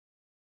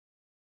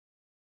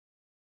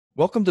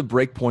Welcome to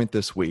BreakPoint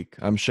this week.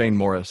 I'm Shane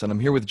Morris, and I'm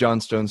here with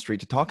John Stonestreet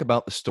to talk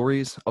about the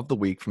stories of the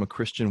week from a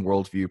Christian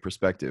worldview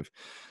perspective.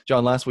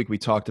 John, last week we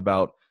talked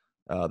about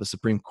the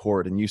Supreme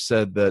Court, and you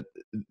said that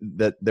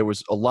there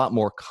was a lot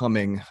more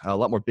coming, a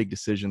lot more big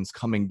decisions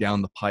coming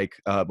down the pike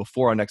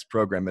before our next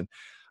program. And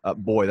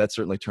boy, that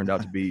certainly turned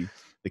out to be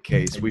the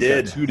case. It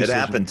did. It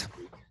happened.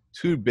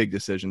 Two big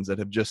decisions that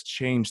have just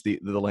changed the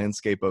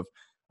landscape of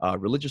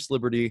religious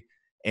liberty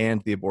and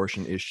the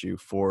abortion issue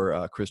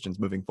for Christians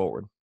moving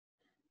forward.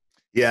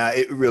 Yeah,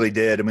 it really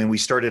did. I mean, we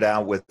started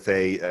out with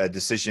a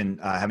decision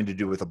having to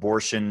do with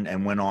abortion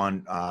and went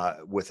on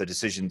with a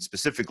decision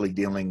specifically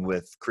dealing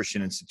with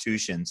Christian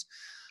institutions.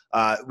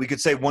 We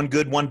could say one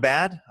good, one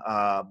bad,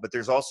 but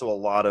there's also a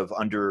lot of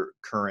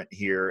undercurrent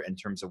here in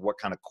terms of what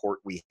kind of court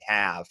we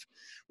have,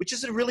 which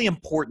is a really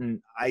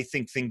important, I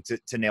think, thing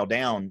to nail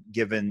down,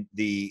 given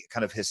the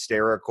kind of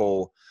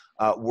hysterical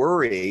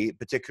worry,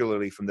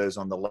 particularly from those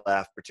on the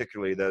left,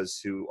 particularly those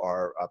who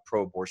are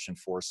pro-abortion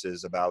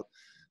forces, about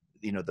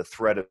the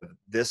threat of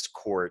this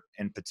court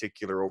in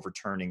particular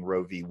overturning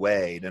Roe v.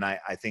 Wade. And I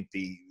think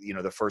the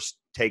first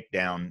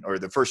takedown, or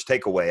the first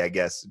takeaway, I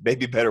guess,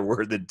 maybe a better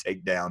word than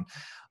takedown.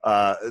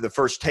 The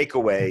first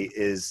takeaway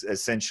is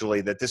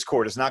essentially that this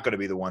court is not going to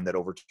be the one that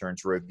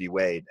overturns Roe v.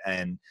 Wade.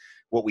 And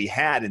what we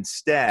had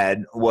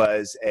instead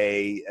was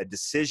a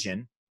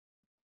decision,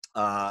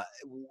 not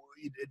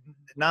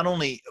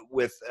only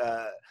with,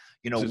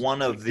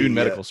 one of the June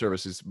Medical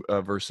Services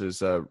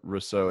versus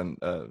Rousseau, and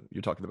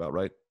you're talking about,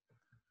 right?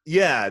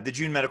 Yeah, the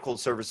June Medical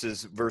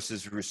Services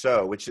versus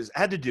Rousseau, which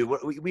had to do,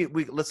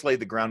 let's lay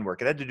the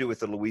groundwork. It had to do with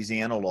the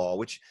Louisiana law,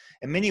 which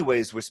in many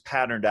ways was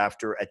patterned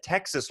after a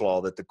Texas law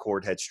that the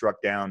court had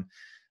struck down,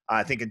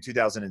 I think in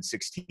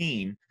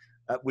 2016,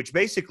 which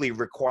basically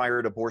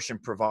required abortion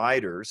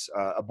providers,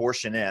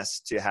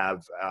 abortionists, to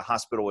have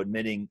hospital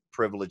admitting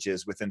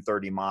privileges within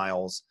 30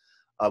 miles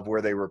of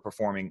where they were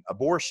performing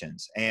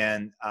abortions.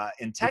 And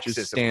in Texas,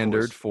 which is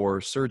standard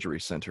for surgery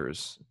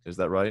centers. Is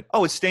that right?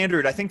 Oh, it's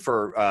standard, I think,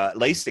 for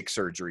LASIK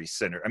surgery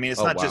center. I mean,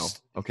 it's not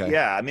just, okay.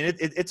 Yeah, I mean,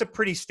 it's a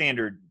pretty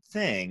standard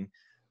thing.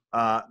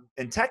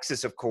 In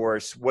Texas, of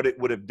course, what it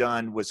would have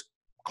done was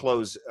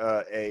close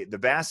the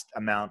vast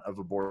amount of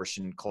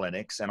abortion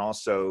clinics, and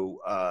also,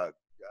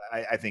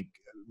 I think,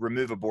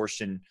 remove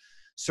abortion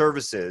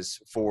services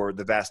for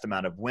the vast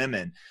amount of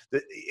women.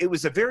 It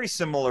was a very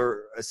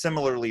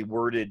similarly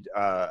worded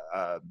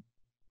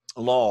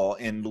law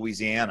in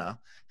Louisiana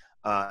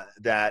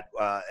that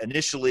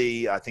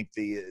initially, I think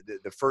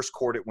the first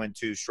court it went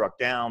to struck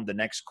down, the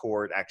next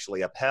court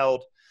actually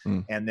upheld,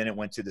 and then it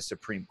went to the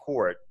Supreme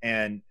Court.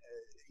 And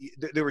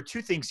there were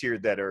two things here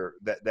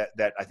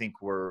that I think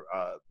were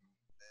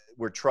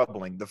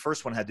troubling. The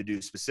first one had to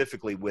do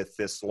specifically with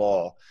this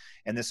law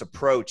and this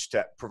approach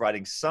to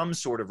providing some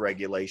sort of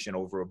regulation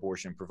over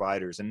abortion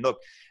providers. And look,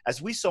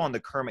 as we saw in the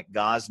Kermit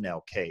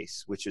Gosnell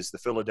case, which is the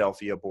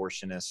Philadelphia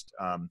abortionist,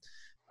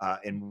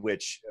 in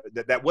which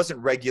that wasn't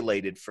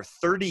regulated for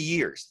 30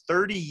 years.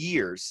 30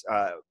 years,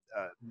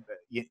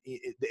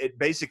 it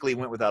basically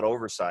went without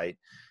oversight,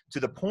 to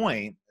the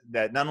point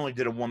that not only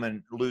did a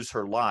woman lose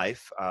her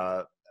life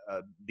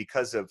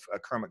because of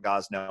Kermit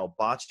Gosnell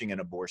botching an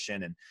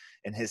abortion,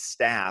 and his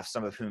staff,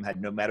 some of whom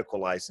had no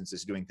medical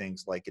licenses, doing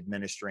things like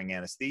administering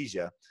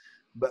anesthesia,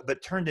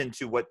 but turned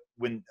into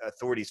when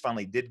authorities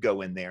finally did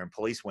go in there and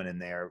police went in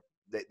there,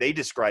 they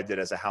described it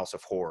as a house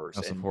of horrors.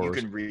 You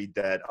can read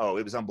that. Oh,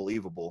 it was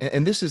unbelievable.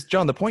 And this is,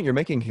 John, the point you're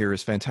making here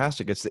is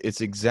fantastic. It's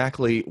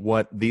exactly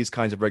what these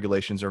kinds of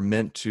regulations are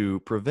meant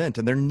to prevent.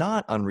 And they're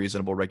not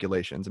unreasonable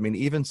regulations. I mean,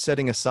 even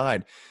setting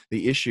aside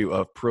the issue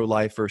of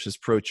pro-life versus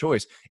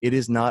pro-choice, it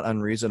is not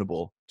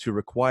unreasonable to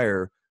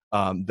require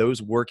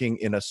those working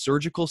in a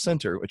surgical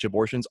center, which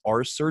abortions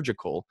are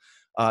surgical,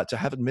 to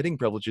have admitting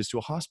privileges to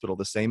a hospital,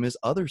 the same as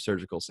other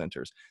surgical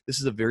centers. This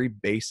is a very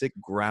basic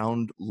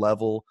ground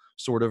level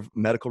sort of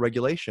medical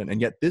regulation.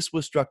 And yet this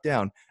was struck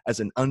down as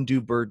an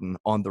undue burden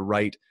on the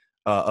right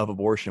of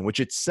abortion, which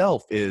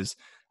itself is,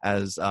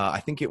 as I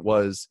think it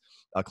was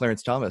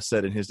Clarence Thomas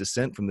said in his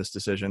dissent from this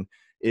decision,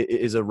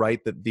 is a right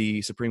that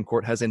the Supreme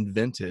Court has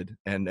invented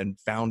and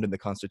found in the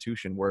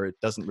Constitution, where it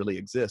doesn't really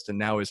exist, and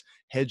now is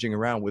hedging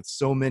around with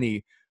so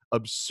many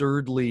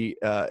absurdly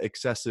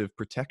excessive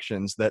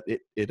protections that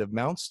it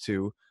amounts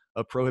to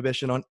a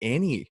prohibition on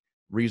any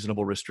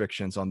reasonable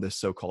restrictions on this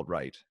so-called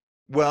right.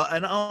 Well,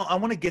 and I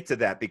want to get to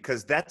that,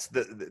 because that's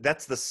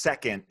the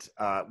second,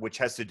 which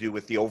has to do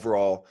with the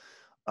overall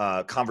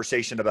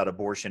conversation about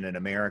abortion in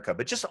America,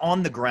 but just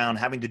on the ground,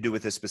 having to do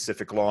with this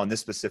specific law and this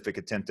specific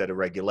attempt at a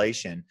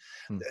regulation.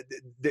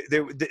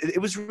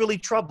 It was really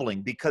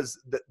troubling, because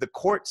the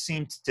court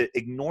seemed to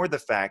ignore the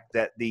fact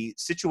that the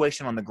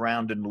situation on the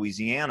ground in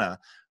Louisiana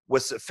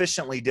was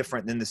sufficiently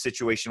different than the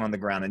situation on the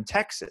ground in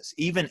Texas,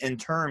 even in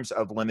terms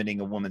of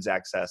limiting a woman's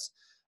access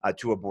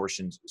to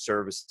abortion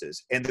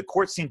services. And the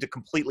court seemed to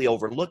completely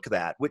overlook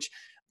that, which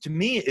to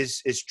me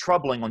is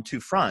troubling on two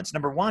fronts.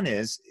 Number one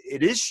is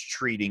it is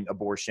treating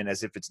abortion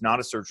as if it's not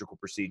a surgical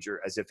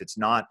procedure, as if it's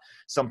not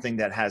something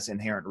that has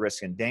inherent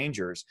risk and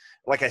dangers.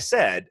 Like I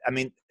said, I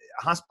mean,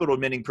 hospital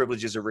admitting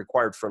privileges are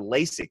required for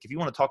LASIK. If you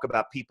want to talk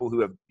about people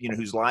who have,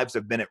 whose lives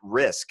have been at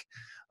risk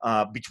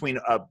between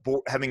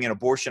having an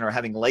abortion or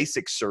having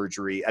LASIK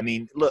surgery. I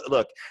mean,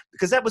 look,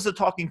 because that was a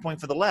talking point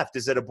for the left,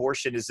 is that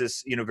abortion is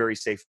this, very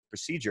safe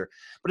procedure.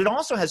 But it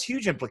also has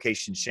huge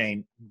implications,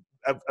 Shane,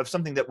 of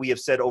something that we have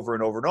said over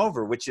and over and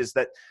over, which is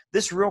that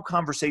this real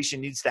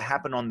conversation needs to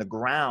happen on the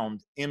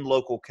ground in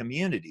local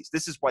communities.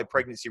 This is why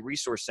pregnancy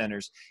resource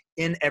centers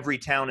in every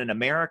town in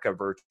America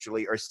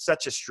virtually are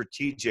such a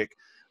strategic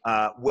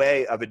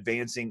way of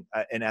advancing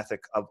an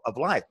ethic of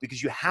life,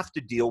 because you have to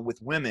deal with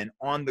women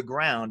on the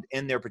ground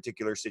in their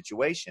particular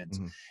situations.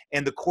 Mm-hmm.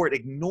 And the court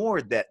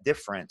ignored that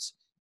difference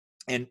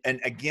and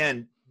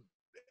again,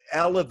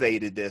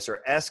 elevated this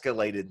or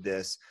escalated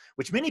this,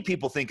 which many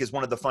people think is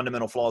one of the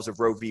fundamental flaws of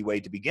Roe v.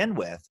 Wade to begin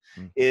with,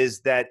 is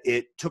that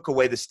it took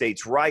away the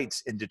state's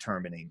rights in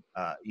determining,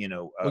 well,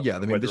 yeah, I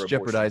mean, this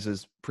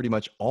jeopardizes pretty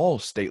much all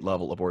state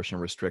level abortion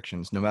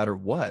restrictions, no matter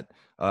what.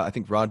 I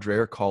think Rod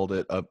Dreher called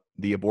it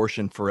the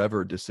abortion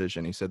forever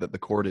decision. He said that the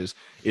court is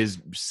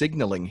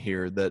signaling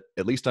here that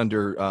at least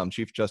under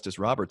Chief Justice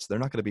Roberts, they're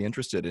not going to be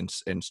interested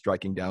in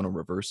striking down or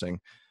reversing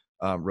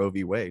Roe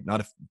v. Wade, not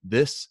if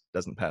this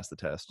doesn't pass the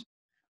test.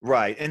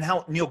 Right. And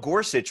how Neil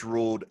Gorsuch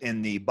ruled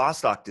in the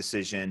Bostock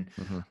decision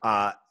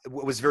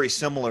was very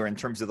similar in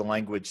terms of the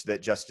language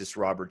that Justice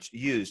Roberts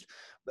used.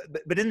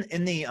 But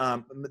in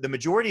the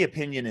majority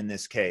opinion in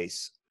this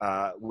case,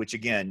 which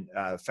again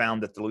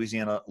found that the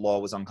Louisiana law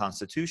was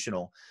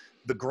unconstitutional,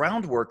 the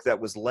groundwork that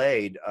was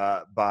laid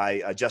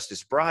by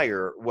Justice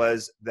Breyer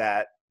was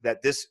that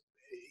this,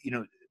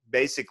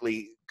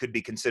 basically could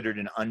be considered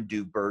an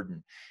undue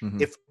burden.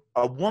 Mm-hmm. If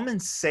a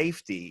woman's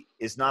safety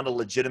is not a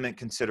legitimate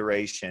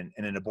consideration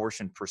in an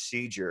abortion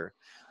procedure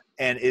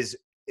and is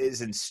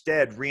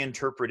instead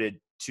reinterpreted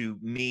to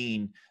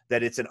mean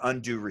that it's an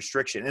undue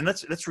restriction. And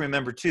let's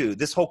remember too,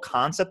 this whole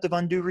concept of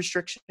undue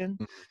restriction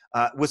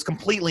was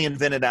completely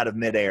invented out of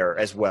midair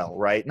as well,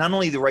 right? Not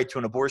only the right to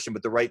an abortion,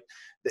 but the right,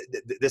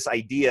 this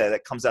idea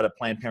that comes out of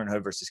Planned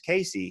Parenthood versus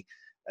Casey,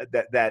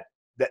 that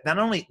not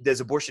only does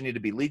abortion need to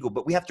be legal,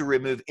 but we have to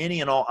remove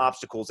any and all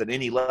obstacles at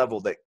any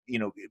level that,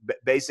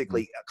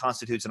 basically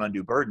constitutes an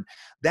undue burden.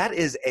 That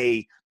is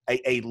a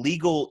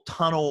legal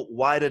tunnel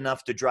wide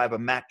enough to drive a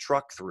Mack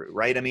truck through,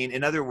 right? I mean,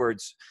 in other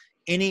words,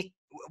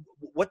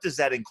 what does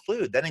that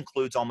include? That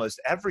includes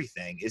almost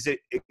everything. Is it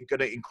going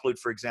to include,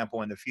 for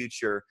example, in the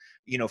future,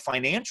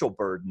 financial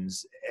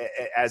burdens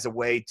as a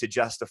way to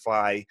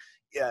justify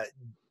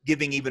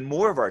giving even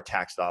more of our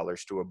tax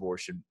dollars to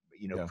abortion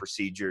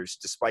procedures,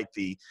 despite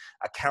the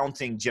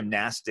accounting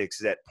gymnastics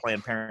that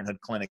Planned Parenthood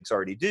clinics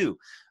already do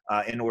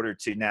in order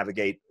to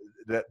navigate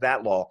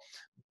that law.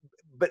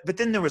 But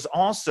then there was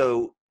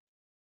also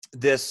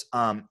this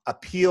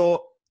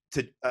appeal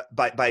to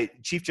by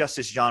Chief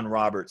Justice John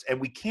Roberts, and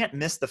we can't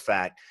miss the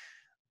fact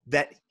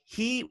that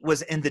he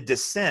was in the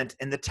dissent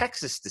in the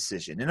Texas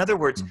decision. In other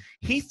words,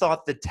 he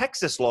thought the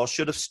Texas law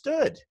should have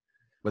stood.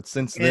 But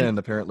since then,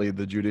 apparently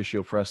the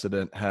judicial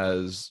precedent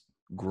has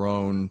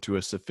grown to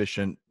a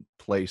sufficient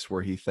place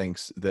where he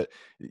thinks that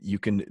you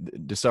can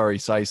stare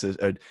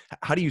decisis.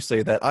 How do you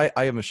say that? I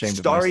am ashamed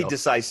of myself.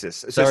 Stare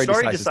decisis. So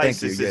stare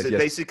decisis is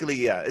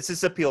basically, it's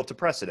this appeal to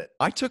precedent.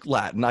 I took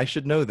Latin. I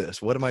should know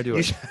this. What am I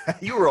doing?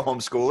 You were a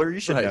homeschooler. You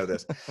should know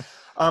this.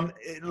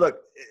 Look,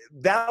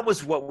 that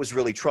was what was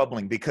really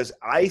troubling, because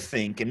I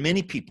think, and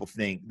many people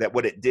think, that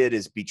what it did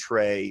is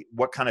betray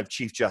what kind of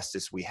Chief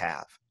Justice we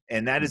have.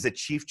 And that is a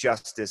Chief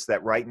Justice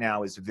that right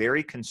now is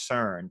very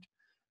concerned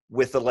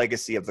with the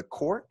legacy of the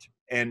court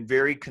and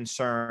very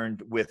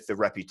concerned with the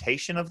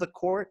reputation of the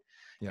court,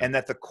 and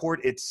that the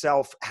court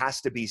itself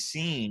has to be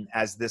seen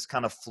as this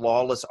kind of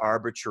flawless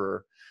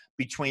arbiter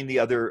between the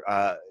other,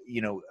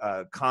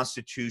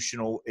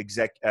 constitutional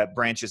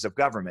branches of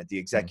government, the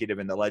executive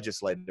and the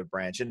legislative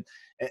branch. And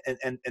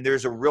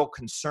there's a real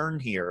concern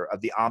here of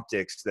the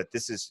optics that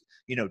this is,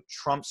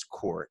 Trump's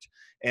court.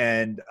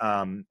 And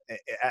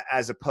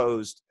as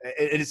opposed,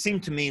 it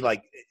seemed to me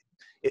like,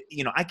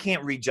 I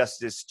can't read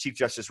Chief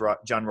Justice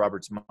John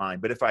Roberts'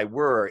 mind, but if I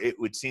were, it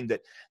would seem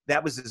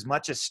that was as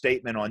much a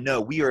statement on,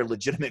 no, we are a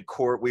legitimate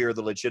court, we are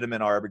the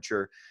legitimate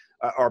arbiter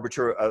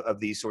of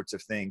these sorts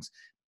of things.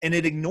 And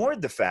it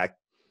ignored the fact,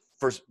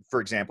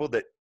 for example,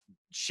 that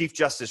Chief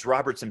Justice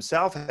Roberts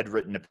himself had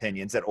written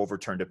opinions that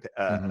overturned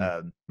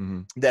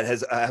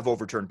have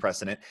overturned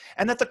precedent,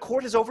 and that the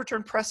court has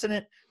overturned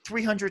precedent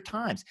 300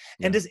 times.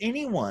 Yeah. And does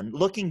anyone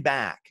looking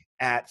back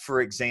at, for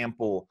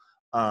example,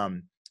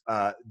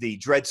 the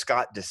Dred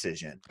Scott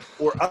decision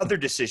or other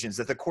decisions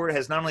that the court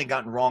has not only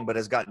gotten wrong, but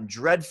has gotten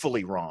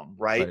dreadfully wrong,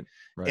 right?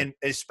 And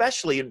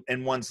especially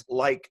in ones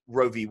like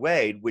Roe v.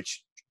 Wade,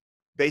 which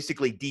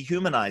basically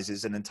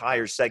dehumanizes an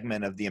entire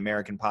segment of the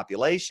American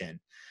population,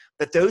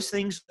 that those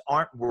things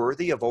aren't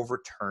worthy of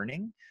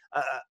overturning.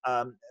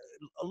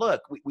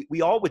 Look,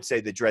 we all would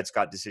say the Dred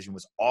Scott decision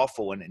was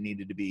awful and it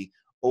needed to be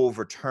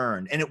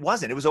overturned. And it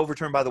wasn't. It was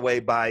overturned, by the way,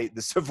 by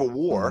the Civil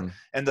War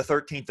and the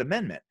 13th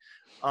Amendment.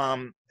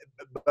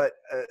 But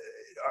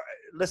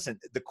listen,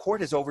 the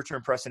court has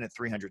overturned precedent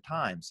 300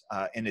 times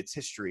in its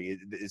history.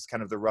 It's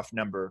kind of the rough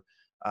number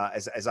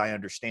as I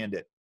understand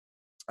it.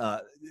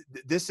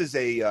 This is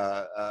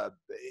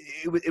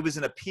it was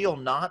an appeal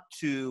not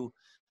to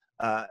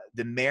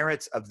the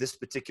merits of this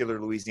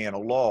particular Louisiana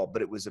law,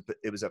 but it was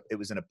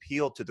an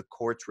appeal to the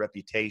court's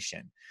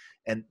reputation.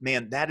 And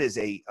man, that is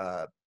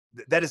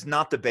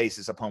not the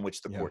basis upon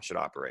which the court should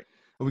operate.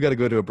 We got to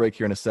go to a break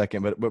here in a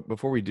second, but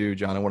before we do,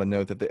 John, I want to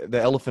note that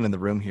the elephant in the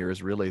room here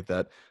is really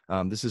that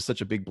this is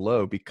such a big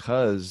blow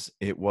because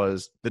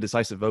the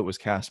decisive vote was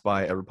cast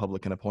by a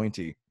Republican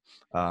appointee,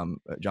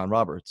 John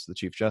Roberts, the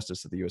Chief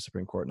Justice of the U.S.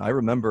 Supreme Court. And I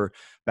remember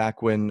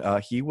back when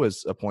he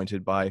was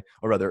nominated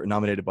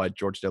by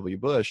George W.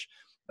 Bush,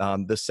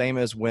 the same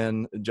as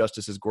when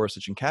Justices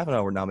Gorsuch and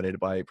Kavanaugh were nominated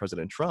by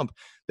President Trump,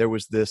 there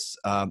was this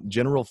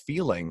general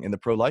feeling in the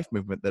pro-life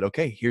movement that,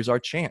 okay, here's our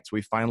chance.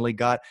 We finally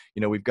got,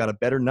 we've got a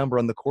better number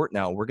on the court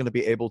now. We're going to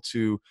be able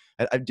to,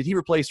 did he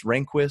replace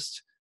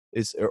Rehnquist?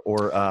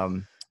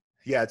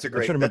 Yeah, that's a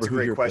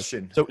great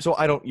question. So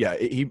I don't,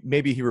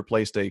 maybe he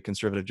replaced a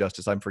conservative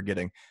justice. I'm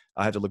forgetting.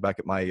 I had to look back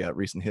at my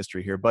recent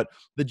history here. But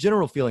the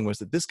general feeling was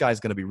that this guy's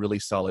going to be really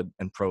solid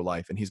and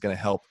pro-life, and he's going to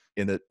help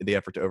in the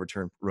effort to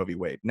overturn Roe v.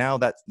 Wade. Now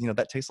that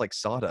tastes like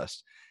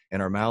sawdust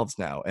in our mouths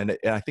now. And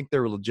I think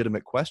there are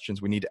legitimate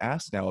questions we need to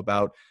ask now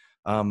about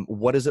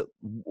what is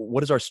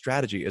our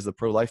strategy as the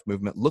pro-life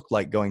movement look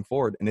like going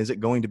forward? And is it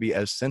going to be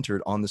as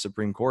centered on the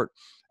Supreme Court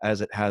as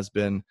it has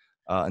been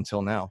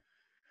until now?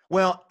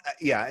 Well,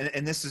 yeah,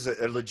 and this is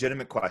a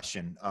legitimate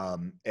question,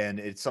 and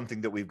it's something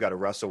that we've got to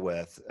wrestle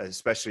with,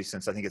 especially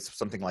since I think it's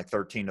something like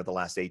 13 of the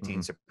last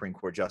 18 Supreme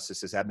Court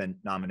justices have been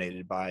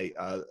nominated by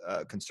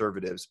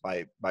conservatives,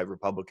 by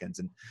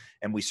Republicans,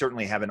 and we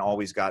certainly haven't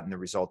always gotten the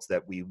results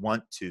that we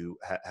want to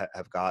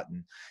have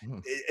gotten.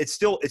 It's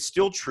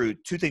still true.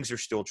 Two things are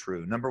still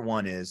true. Number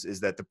one is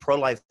that the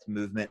pro-life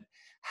movement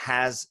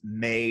has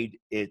made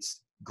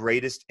its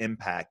greatest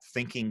impact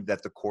thinking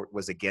that the court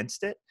was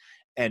against it,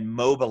 and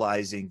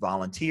mobilizing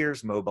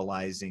volunteers,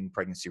 mobilizing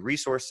pregnancy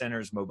resource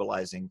centers,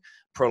 mobilizing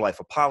pro-life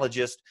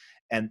apologists.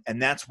 And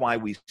that's why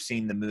we've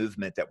seen the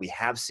movement that we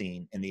have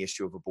seen in the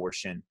issue of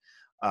abortion.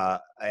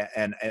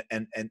 And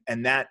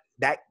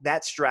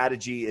that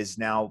strategy is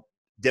now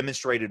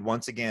demonstrated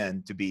once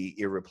again to be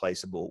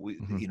irreplaceable.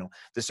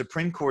 The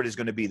Supreme Court is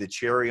going to be the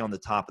cherry on the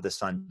top of the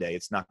sundae.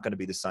 It's not going to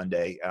be the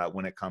sundae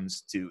when it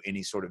comes to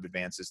any sort of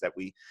advances that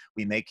we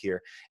make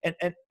here.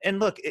 And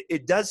look,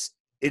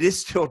 it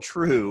is still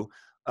true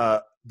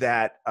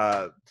that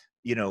that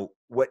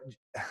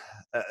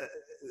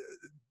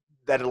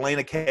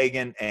Elena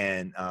Kagan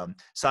and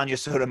Sonia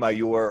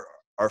Sotomayor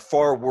are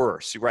far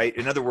worse, right?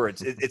 In other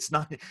words, it's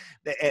not,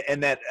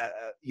 and that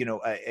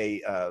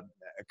a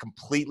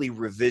completely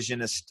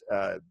revisionist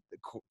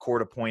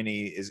court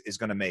appointee is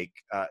going to make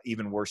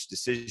even worse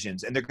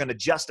decisions, and they're going to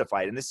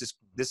justify it. And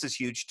this is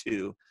huge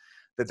too,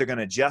 that they're going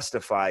to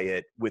justify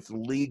it with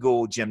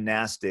legal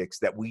gymnastics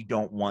that we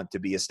don't want to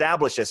be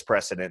established as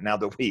precedent, now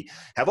that we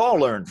have all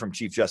learned from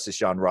Chief Justice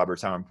John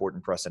Roberts how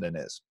important precedent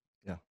is.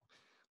 Yeah.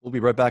 We'll be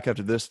right back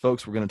after this,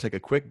 folks. We're going to take a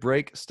quick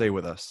break. Stay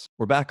with us.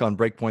 We're back on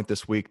BreakPoint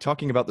this week,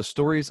 talking about the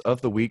stories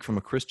of the week from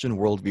a Christian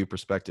worldview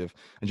perspective.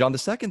 And John, the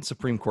second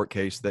Supreme Court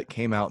case that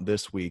came out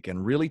this week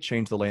and really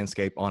changed the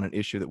landscape on an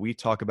issue that we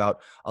talk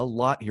about a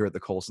lot here at the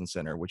Colson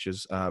Center, which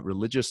is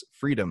religious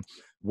freedom,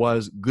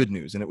 was good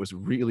news. And it was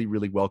really,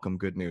 really welcome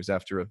good news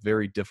after a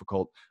very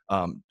difficult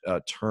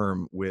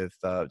term with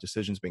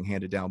decisions being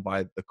handed down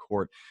by the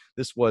court.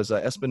 This was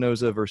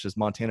Espinoza versus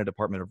Montana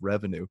Department of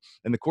Revenue.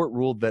 And the court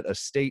ruled that a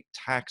state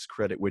tax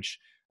credit, which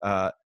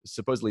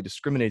supposedly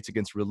discriminates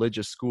against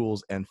religious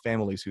schools and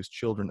families whose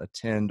children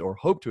attend or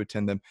hope to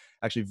attend them,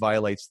 actually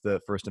violates the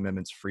First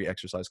Amendment's free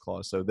exercise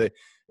clause. So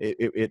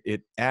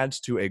it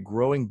adds to a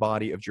growing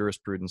body of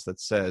jurisprudence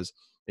that says,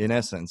 in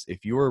essence,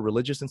 if you're a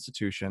religious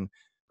institution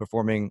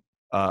performing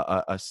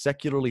a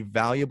secularly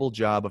valuable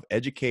job of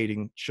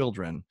educating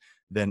children,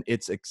 then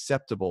it's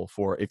acceptable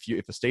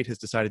if a state has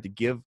decided to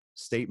give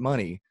state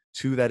money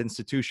to that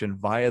institution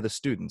via the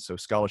students, so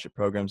scholarship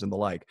programs and the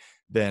like,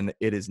 then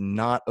it is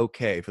not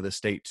okay for the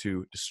state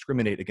to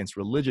discriminate against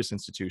religious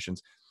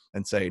institutions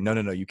and say, no,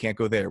 you can't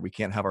go there. We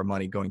can't have our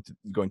money going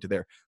to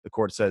there. The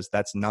court says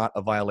that's not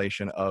a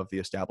violation of the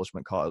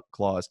Establishment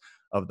Clause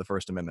of the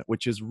First Amendment,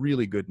 which is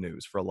really good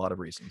news for a lot of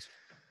reasons.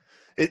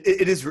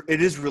 It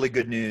is really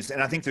good news,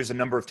 and I think there's a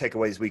number of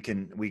takeaways we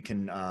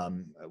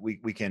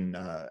can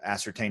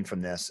ascertain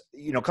from this.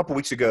 A couple of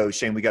weeks ago,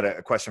 Shane, we got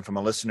a question from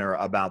a listener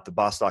about the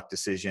Bostock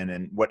decision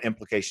and what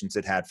implications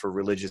it had for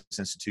religious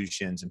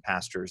institutions and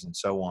pastors and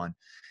so on.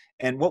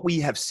 And what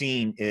we have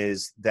seen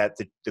is that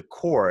the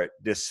court,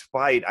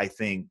 despite, I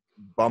think,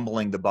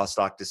 bumbling the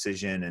Bostock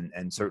decision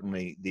and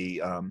certainly this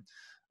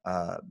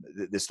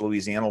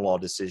Louisiana law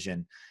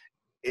decision,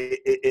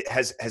 it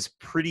has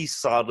pretty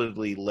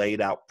solidly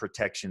laid out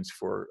protections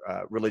for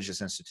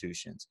religious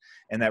institutions,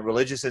 and that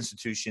religious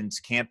institutions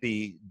can't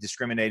be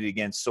discriminated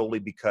against solely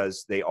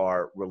because they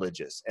are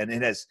religious. And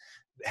it has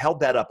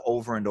held that up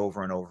over and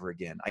over and over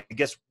again. I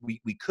guess we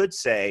could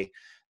say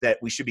that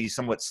we should be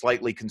somewhat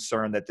slightly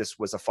concerned that this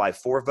was a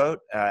 5-4 vote,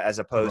 as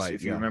opposed to,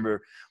 if you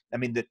remember, I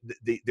mean,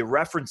 the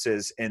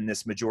references in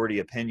this majority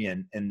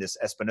opinion in this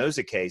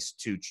Espinoza case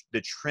to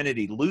the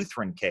Trinity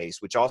Lutheran case,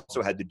 which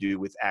also had to do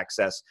with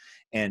access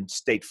and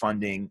state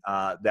funding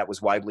that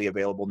was widely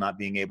available, not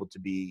being able to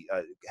be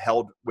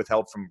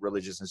withheld from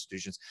religious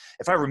institutions.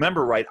 If I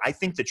remember right, I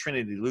think the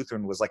Trinity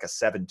Lutheran was like a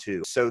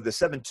 7-2. So the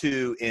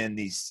 7-2 in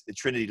the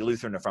Trinity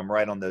Lutheran, if I'm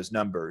right on those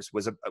numbers,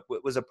 was a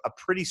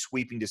pretty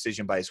sweeping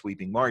decision by a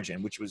sweeping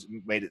margin, which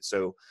made it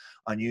so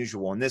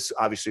unusual. And this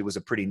obviously was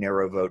a pretty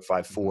narrow vote,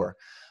 5-4.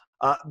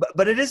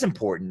 But it is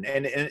important,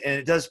 and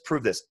it does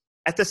prove this.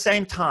 At the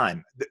same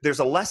time, there's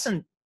a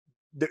lesson.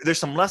 There's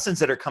some lessons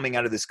that are coming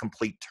out of this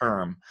complete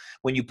term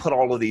when you put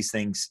all of these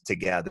things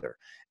together.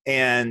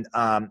 And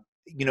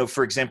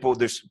for example,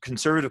 there's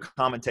conservative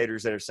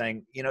commentators that are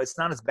saying, it's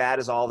not as bad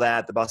as all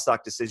that. The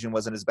Bostock decision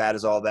wasn't as bad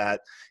as all that.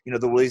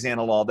 The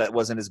Louisiana law, that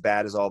wasn't as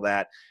bad as all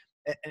that.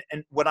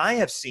 And what I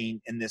have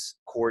seen in this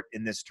court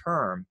in this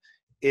term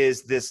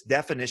is this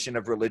definition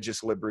of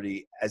religious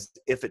liberty as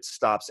if it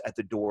stops at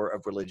the door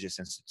of religious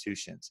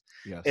institutions.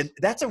 Yes. And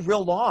that's a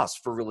real loss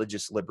for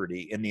religious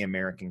liberty in the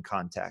American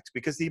context,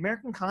 because the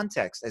American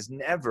context has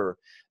never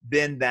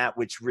been that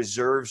which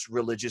reserves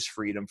religious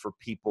freedom for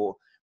people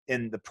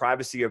in the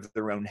privacy of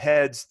their own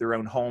heads, their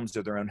own homes,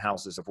 or their own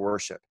houses of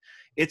worship.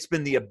 It's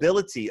been the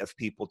ability of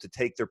people to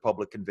take their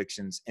public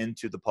convictions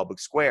into the public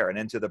square and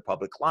into their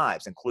public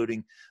lives,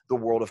 including the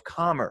world of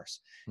commerce.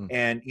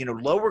 And,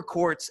 lower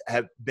courts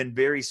have been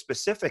very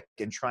specific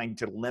in trying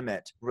to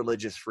limit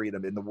religious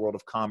freedom in the world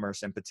of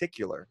commerce in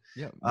particular.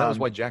 Yeah, that was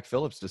why Jack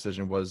Phillips'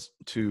 decision was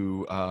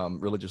to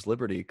religious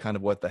liberty, kind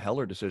of what the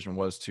Heller decision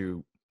was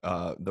to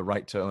the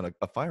right to own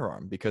a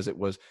firearm, because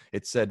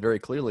it said very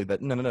clearly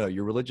that no,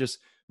 your religious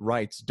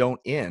rights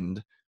don't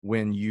end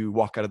when you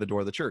walk out of the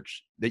door of the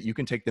church, that you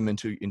can take them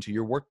into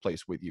your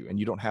workplace with you, and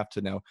you don't have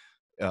to now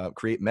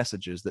create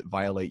messages that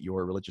violate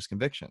your religious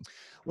convictions.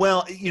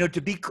 Well,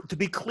 to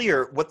be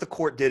clear, what the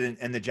court did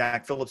in the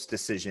Jack Phillips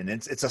decision,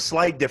 it's a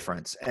slight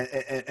difference,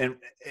 and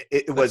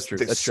it was true.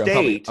 the That's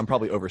state. True. I'm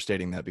probably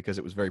overstating that because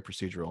it was very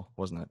procedural,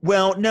 wasn't it?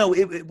 Well, no,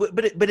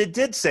 but it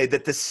did say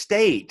that the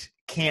state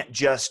can't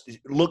just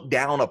look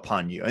down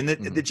upon you. And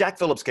the Jack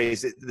Phillips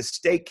case, the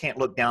state can't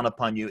look down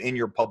upon you in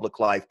your public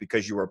life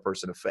because you are a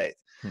person of faith.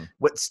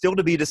 What's still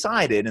to be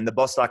decided, and the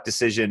Bostock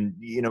decision,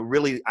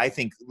 really, I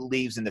think,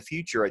 leaves in the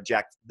future at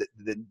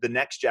the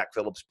next Jack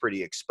Phillips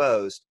pretty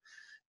exposed,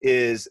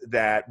 is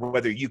that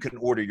whether you can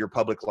order your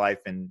public life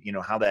and,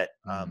 how that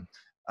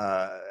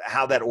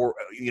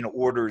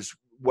orders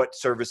what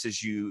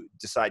services you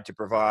decide to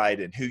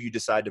provide and who you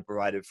decide to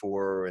provide it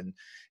for. And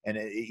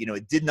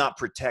it did not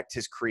protect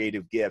his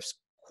creative gifts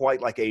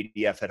quite like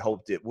ADF had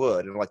hoped it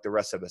would, and like the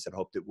rest of us had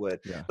hoped it would.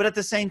 Yeah. But at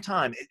the same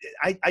time,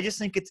 I just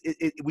think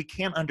we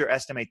can't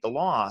underestimate the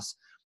loss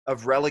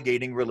of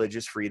relegating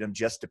religious freedom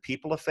just to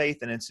people of faith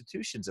and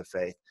institutions of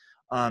faith.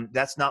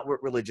 That's not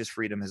what religious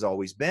freedom has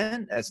always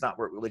been. That's not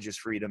what religious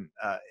freedom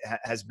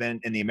has been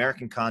in the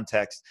American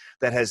context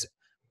that has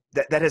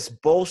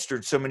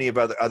bolstered so many of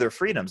other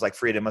freedoms, like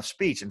freedom of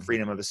speech and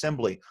freedom of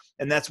assembly.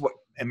 And that's what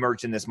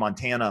emerged in this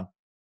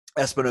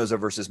Espinoza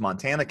versus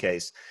Montana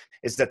case,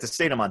 is that the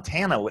state of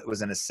Montana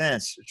was, in a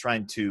sense,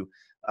 trying to,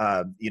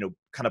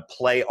 kind of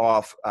play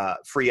off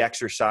free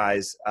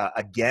exercise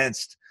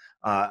against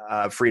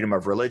freedom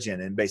of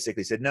religion, and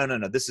basically said, no,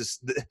 this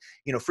is,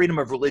 freedom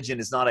of religion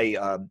is not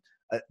the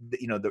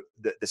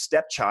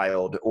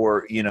stepchild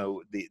or,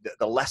 the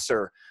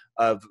lesser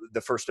of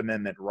the First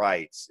Amendment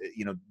rights.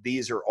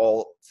 These are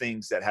all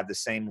things that have the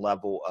same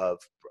level of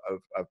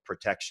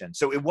protection.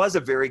 So it was a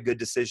very good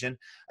decision.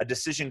 A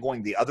decision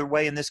going the other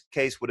way in this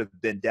case would have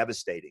been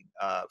devastating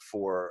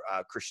for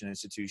Christian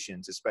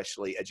institutions,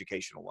 especially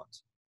educational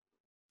ones.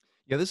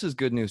 Yeah, this is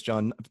good news,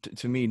 John,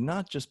 to me,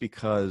 not just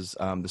because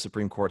the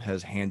Supreme Court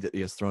has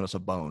thrown us a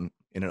bone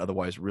in an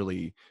otherwise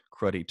really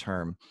cruddy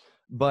term,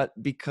 but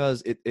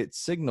because it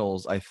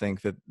signals, I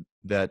think,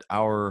 that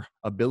our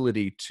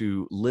ability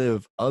to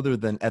live other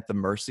than at the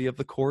mercy of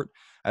the court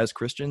as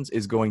Christians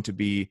is going to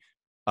be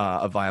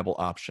a viable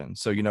option.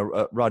 So,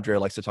 Rod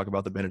Dreher likes to talk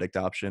about the Benedict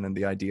option and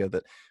the idea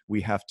that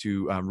we have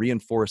to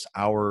reinforce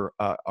our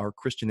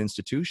Christian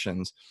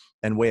institutions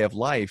and way of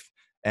life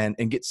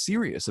and get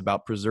serious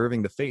about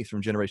preserving the faith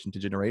from generation to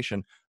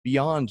generation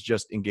beyond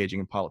just engaging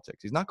in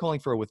politics. He's not calling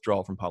for a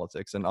withdrawal from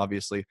politics. And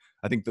obviously,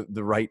 I think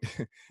the right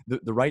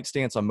the right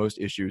stance on most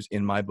issues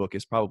in my book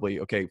is probably,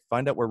 okay,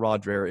 find out where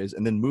Rod Dreher is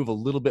and then move a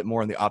little bit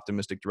more in the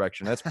optimistic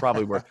direction. That's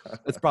probably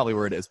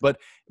where it is. But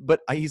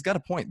he's got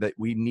a point that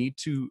we need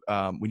to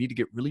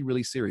get really,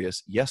 really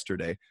serious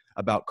yesterday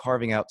about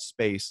carving out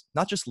space,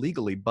 not just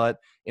legally, but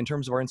in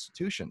terms of our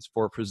institutions,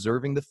 for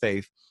preserving the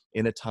faith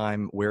in a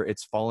time where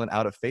it's fallen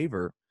out of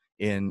favor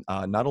in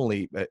not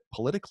only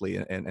politically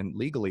and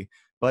legally,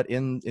 but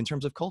in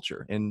terms of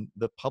culture, in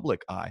the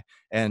public eye.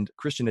 And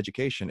Christian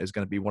education is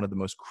going to be one of the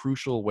most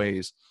crucial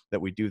ways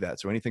that we do that.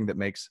 So anything that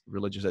makes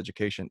religious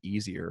education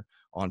easier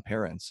on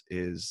parents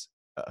is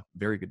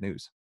very good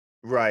news.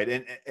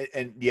 Right.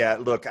 And yeah,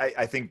 look,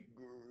 I think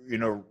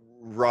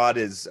Rod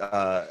is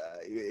a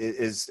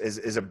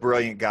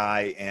brilliant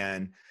guy,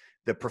 and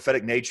the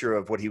prophetic nature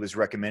of what he was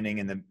recommending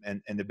in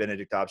the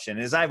Benedict option.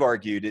 And as I've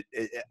argued,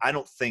 I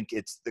don't think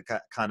it's the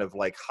kind of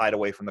like hide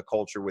away from the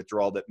culture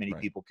withdrawal that many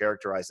people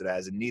characterize it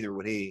as, and neither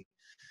would he.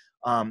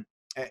 And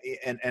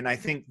I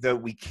think that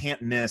we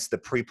can't miss the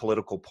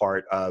pre-political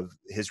part of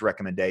his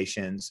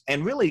recommendations,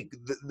 and really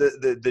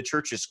the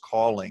church's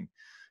calling,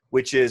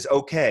 which is,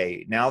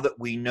 okay, now that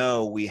we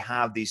know we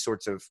have these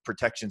sorts of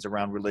protections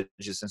around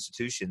religious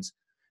institutions,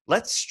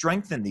 let's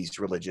strengthen these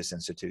religious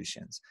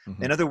institutions.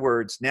 Mm-hmm. In other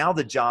words, now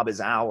the job is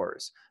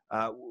ours.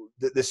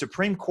 The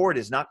Supreme Court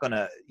is not going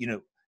to,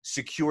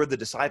 secure the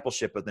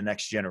discipleship of the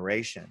next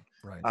generation.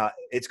 Right.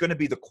 It's going to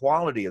be the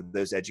quality of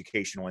those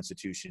educational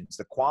institutions,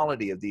 the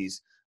quality of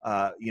these,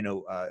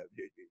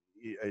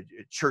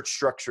 church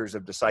structures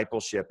of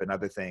discipleship and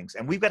other things.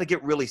 And we've got to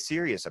get really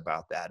serious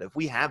about that. If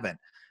we haven't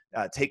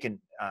taken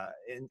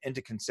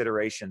into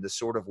consideration the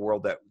sort of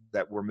world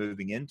that we're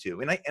moving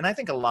into, and I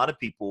think a lot of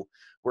people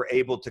were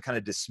able to kind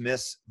of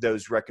dismiss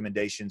those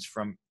recommendations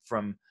from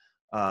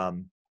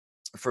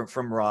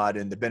Rod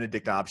and the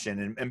Benedict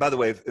option. And by the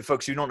way, if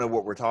folks, you don't know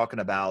what we're talking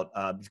about,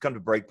 if you come to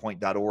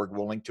breakpoint.org,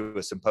 we'll link to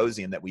a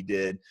symposium that we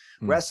did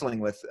wrestling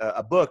with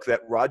a book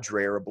that Rod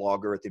Dreher, a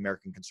blogger at the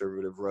American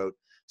Conservative, wrote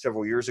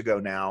several years ago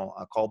now,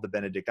 called The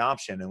Benedict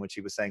Option, in which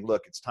he was saying,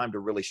 look, it's time to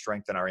really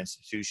strengthen our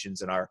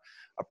institutions and our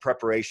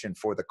preparation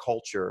for the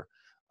culture.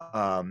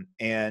 I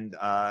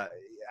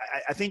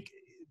think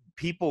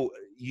people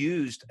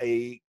used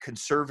a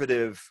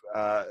conservative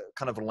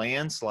kind of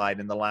landslide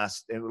in the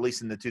last, at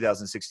least in the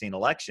 2016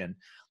 election,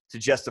 to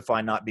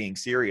justify not being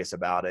serious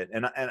about it.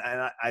 And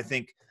I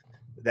think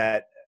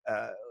that,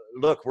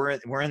 look,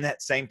 we're in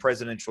that same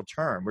presidential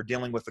term. We're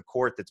dealing with a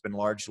court that's been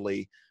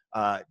largely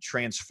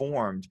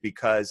transformed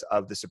because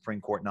of the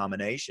Supreme Court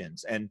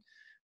nominations. And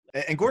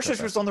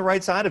Gorsuch was on the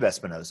right side of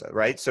Espinoza,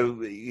 right?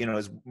 So,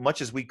 as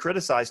much as we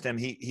criticized him,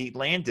 he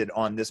landed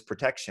on this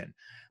protection.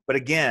 But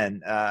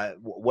again,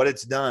 what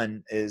it's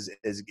done is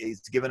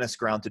it's given us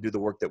ground to do the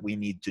work that we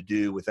need to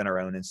do within our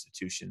own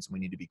institutions. We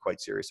need to be quite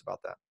serious about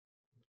that.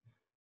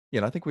 Yeah,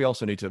 and I think we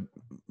also need to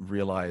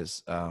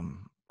realize,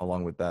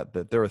 along with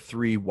that there are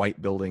 3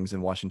 white buildings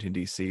in Washington,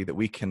 D.C. that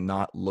we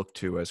cannot look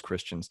to as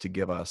Christians to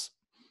give us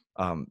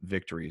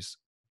victories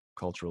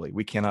culturally.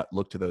 We cannot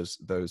look to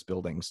those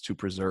buildings to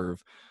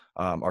preserve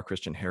our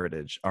Christian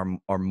heritage,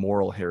 our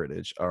moral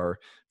heritage, our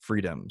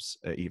freedoms.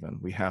 Even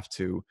we have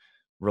to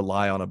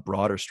rely on a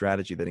broader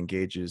strategy that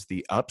engages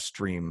the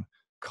upstream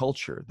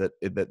culture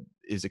that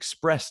is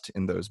expressed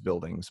in those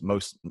buildings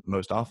most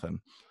often,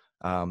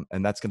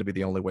 and that's going to be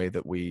the only way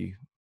that we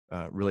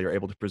really are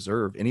able to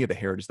preserve any of the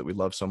heritage that we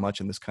love so much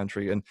in this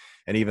country, and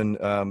even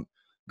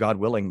God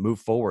willing, move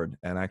forward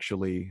and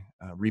actually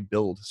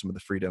rebuild some of the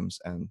freedoms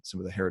and some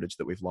of the heritage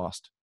that we've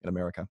lost in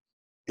America.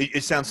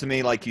 It sounds to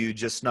me like you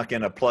just snuck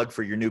in a plug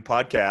for your new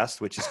podcast,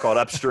 which is called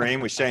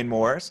Upstream with Shane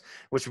Morris,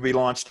 which will be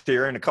launched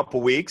here in a couple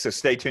of weeks. So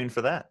stay tuned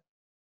for that.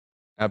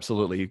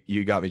 Absolutely.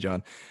 You got me,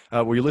 John.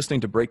 Well, you're listening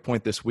to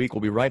BreakPoint this week.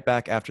 We'll be right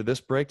back after this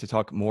break to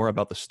talk more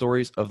about the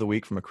stories of the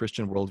week from a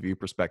Christian worldview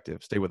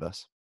perspective. Stay with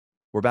us.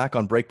 We're back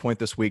on BreakPoint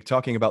this week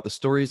talking about the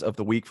stories of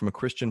the week from a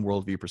Christian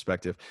worldview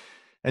perspective.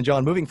 And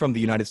John, moving from the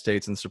United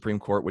States and the Supreme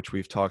Court, which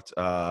we've talked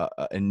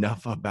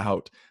enough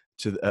about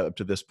to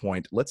this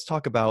point, let's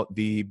talk about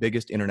the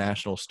biggest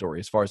international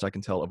story, as far as I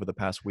can tell, over the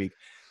past week.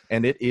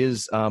 And it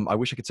is, I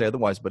wish I could say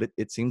otherwise, but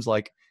it seems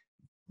like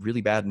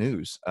really bad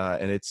news.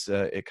 And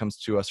it comes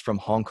to us from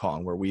Hong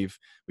Kong, where we've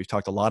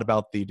talked a lot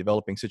about the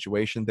developing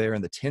situation there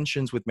and the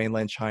tensions with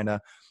mainland China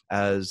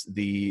as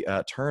the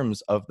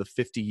terms of the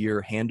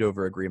 50-year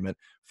handover agreement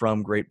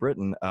from Great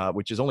Britain,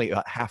 which is only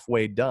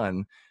halfway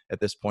done at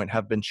this point,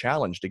 have been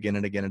challenged again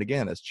and again and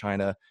again as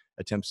China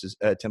attempts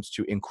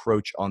to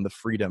encroach on the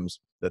freedoms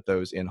that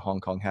those in Hong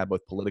Kong have,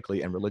 both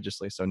politically and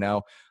religiously. So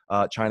now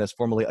China has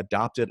formally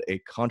adopted a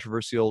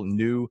controversial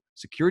new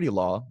security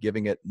law,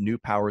 giving it new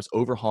powers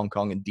over Hong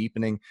Kong and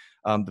deepening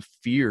the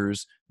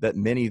fears that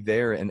many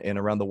there and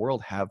around the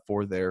world have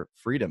for their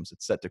freedoms.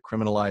 It's set to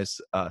criminalize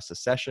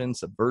secession,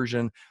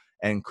 subversion,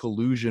 and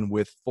collusion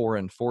with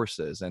foreign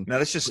forces. And now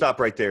let's just stop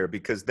right there,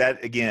 because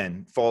that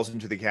again falls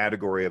into the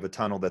category of a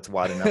tunnel that's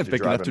wide enough to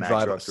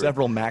drive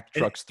several Mack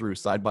trucks through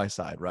side by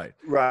side. Right.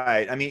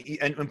 I mean,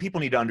 and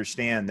people need to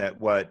understand that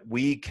what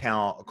we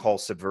call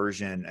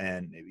subversion,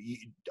 and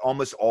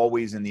almost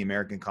always in the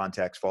American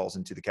context, falls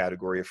into the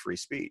category of free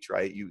speech.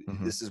 Right.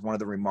 This is one of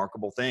the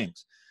remarkable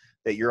things,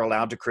 that you're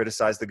allowed to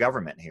criticize the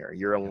government here.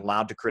 You're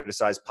allowed to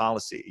criticize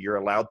policy. You're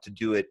allowed to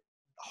do it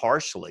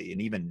harshly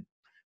and even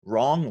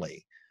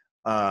wrongly.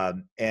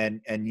 And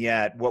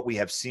yet what we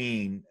have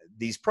seen,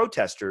 these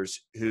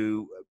protesters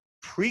who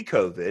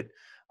pre-COVID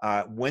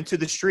went to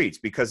the streets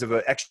because of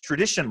an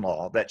extradition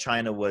law that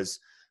China was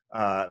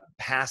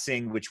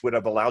passing, which would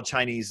have allowed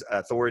Chinese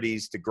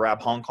authorities to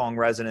grab Hong Kong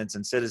residents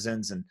and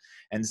citizens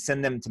and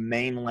send them to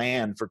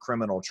mainland for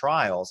criminal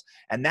trials.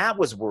 And that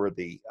was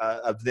worthy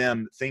of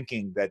them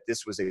thinking that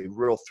this was a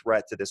real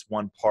threat to this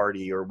one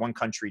party or one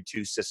country,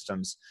 two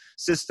systems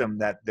system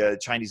that the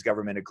Chinese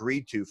government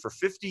agreed to for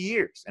 50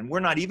 years. And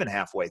we're not even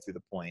halfway through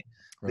the point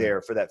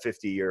there for that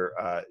 50-year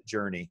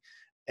journey.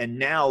 And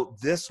now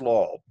this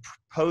law,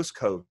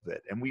 post-COVID,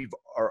 and we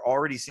are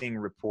already seeing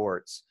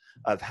reports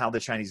of how the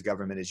Chinese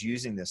government is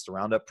using this to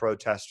round up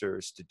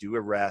protesters, to do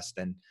arrests,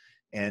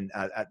 and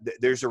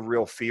there's a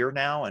real fear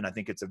now, and I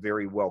think it's a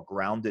very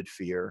well-grounded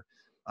fear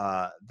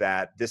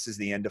that this is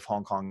the end of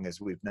Hong Kong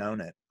as we've known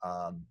it,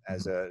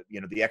 as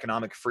the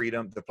economic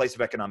freedom, the place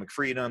of economic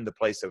freedom, the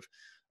place of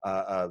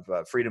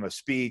freedom of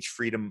speech,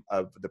 freedom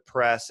of the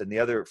press, and the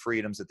other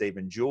freedoms that they've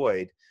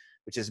enjoyed,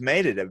 which has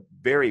made it a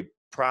very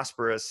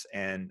prosperous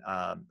and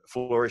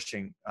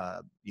flourishing, I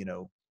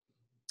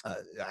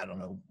don't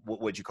know,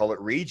 what would you call it,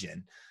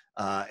 region.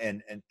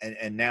 And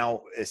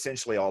now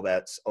essentially all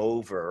that's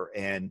over.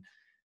 And,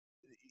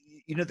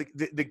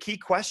 the key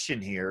question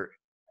here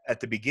at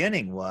the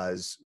beginning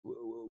was,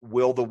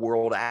 will the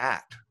world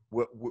act?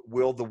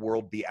 Will the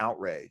world be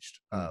outraged?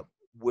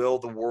 Will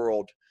the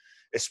world,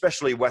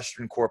 especially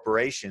Western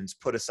corporations,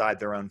 put aside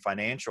their own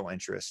financial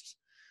interests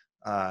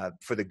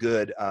for the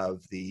good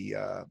of the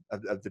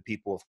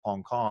people of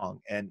Hong Kong?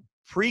 And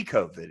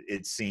pre-COVID,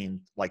 it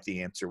seemed like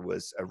the answer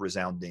was a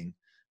resounding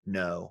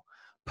no.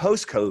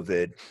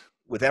 Post-COVID,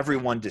 with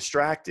everyone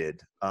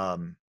distracted,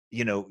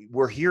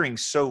 we're hearing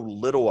so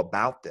little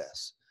about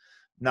this,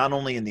 not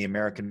only in the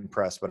American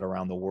press but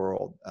around the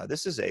world.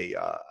 This is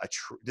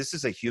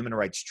a human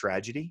rights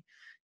tragedy.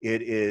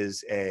 It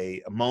is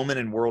a moment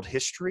in world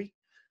history.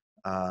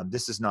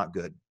 This is not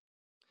good.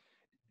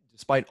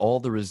 Despite all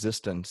the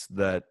resistance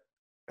that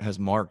has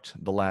marked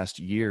the last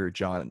year,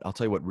 John, I'll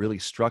tell you what really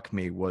struck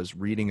me was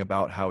reading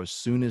about how as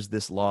soon as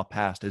this law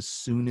passed, as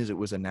soon as it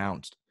was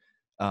announced,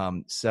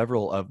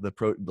 several of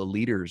the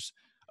leaders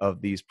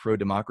of these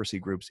pro-democracy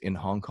groups in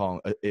Hong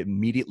Kong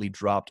immediately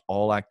dropped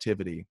all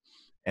activity.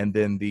 And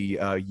then the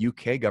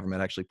UK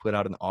government actually put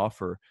out an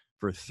offer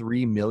for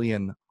 3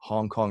 million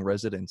Hong Kong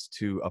residents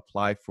to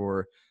apply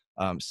for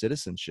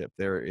citizenship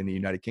there in the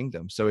United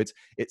Kingdom. So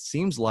it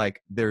seems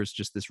like there's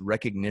just this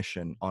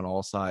recognition on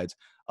all sides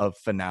of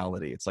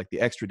finality. It's like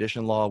the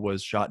extradition law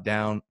was shot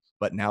down,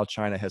 but now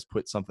China has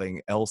put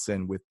something else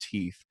in with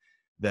teeth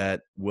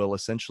that will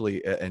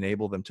essentially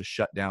enable them to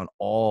shut down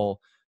all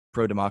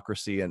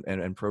pro-democracy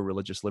and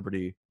pro-religious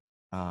liberty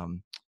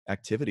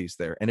activities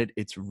there. And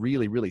it's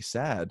really, really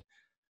sad.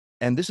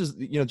 And this is,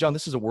 John,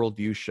 this is a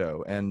worldview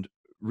show. And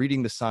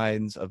reading the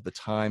signs of the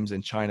times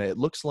in China, it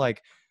looks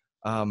like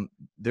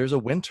there's a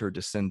winter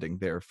descending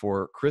there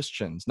for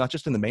Christians, not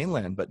just in the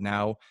mainland, but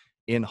now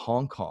in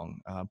Hong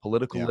Kong.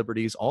 Political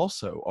liberties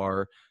also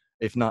are,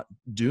 if not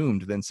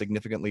doomed, then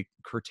significantly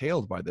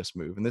curtailed by this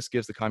move. And this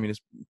gives the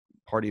Communist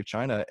Party of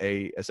China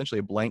essentially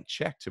a blank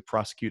check to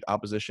prosecute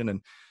opposition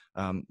and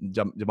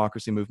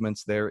democracy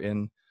movements there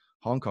in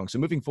Hong Kong. So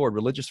moving forward,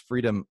 religious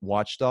freedom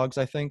watchdogs,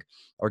 I think,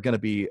 are going to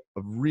be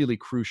really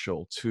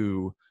crucial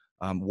to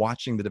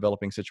watching the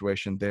developing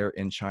situation there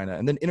in China.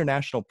 And then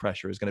international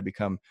pressure is going to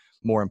become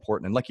more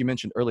important. And like you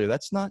mentioned earlier,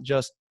 that's not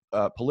just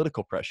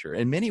political pressure.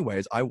 In many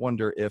ways, I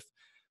wonder if,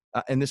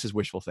 and this is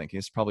wishful thinking,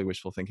 it's probably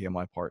wishful thinking on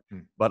my part,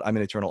 but I'm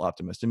an eternal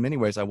optimist. In many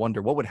ways, I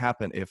wonder what would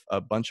happen if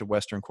a bunch of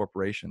Western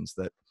corporations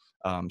that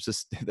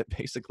that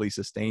basically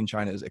sustain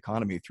China's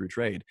economy through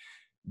trade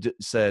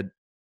said,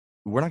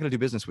 we're not going to do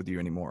business with you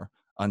anymore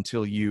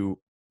until you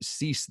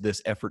cease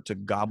this effort to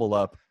gobble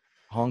up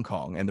Hong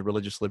Kong and the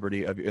religious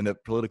liberty and the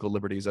political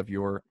liberties of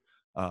your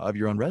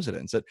own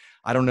residents.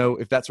 I don't know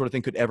if that sort of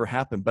thing could ever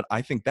happen, but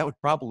I think that would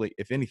probably,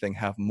 if anything,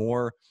 have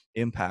more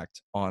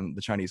impact on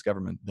the Chinese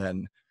government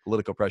than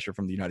political pressure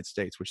from the United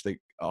States, which they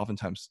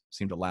oftentimes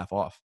seem to laugh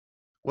off.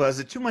 Well,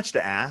 is it too much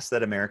to ask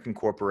that American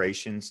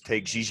corporations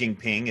take Xi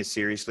Jinping as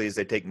seriously as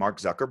they take Mark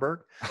Zuckerberg?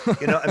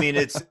 I mean,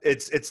 it's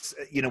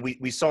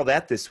we saw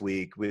that this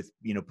week with,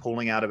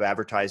 pulling out of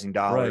advertising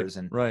dollars.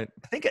 Right.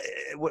 I think,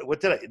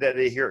 what did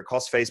I hear? It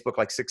cost Facebook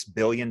like $6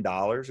 billion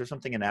or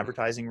something in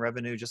advertising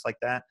revenue, just like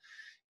that.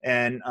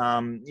 And,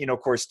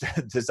 of course, to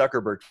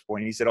Zuckerberg's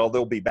point, he said,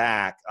 they'll be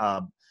back.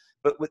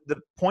 But the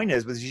point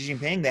is, with Xi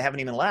Jinping, they haven't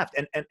even left.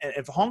 And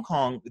if Hong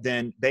Kong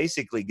then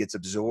basically gets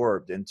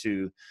absorbed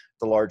into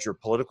the larger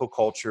political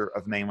culture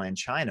of mainland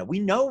China, we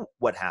know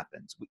what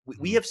happens.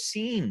 We have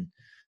seen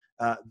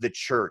the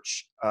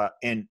church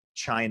in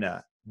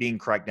China being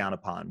cracked down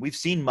upon. We've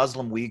seen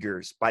Muslim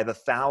Uyghurs by the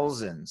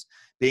thousands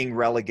being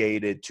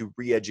relegated to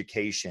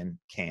re-education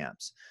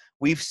camps.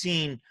 We've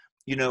seen,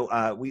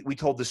 we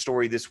told the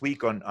story this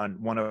week on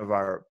one of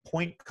our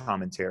point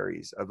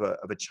commentaries of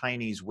a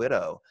Chinese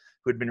widow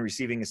who had been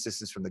receiving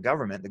assistance from the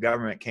government. The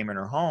government came in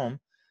her home,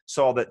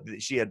 saw that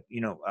she had,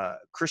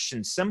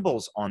 Christian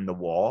symbols on the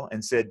wall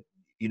and said,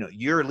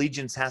 your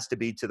allegiance has to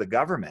be to the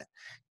government.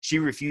 She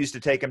refused to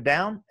take them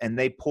down, and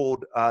they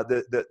pulled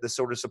the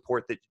sort of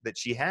support that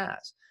she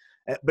has.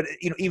 But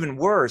even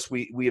worse,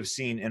 we have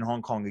seen in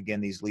Hong Kong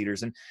again these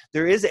leaders, and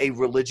there is a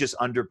religious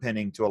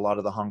underpinning to a lot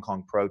of the Hong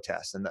Kong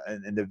protests and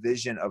the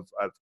vision of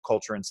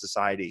culture and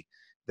society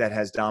that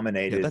has Yeah,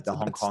 dominated the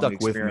Hong that's Kong stuck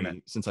with experiment.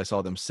 me since I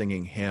saw them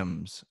singing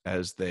hymns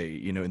as they,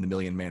 in the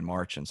Million Man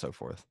March and so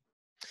forth.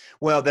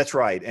 Well, that's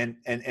right, and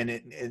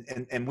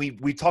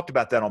we talked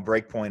about that on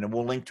BreakPoint, and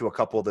we'll link to a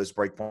couple of those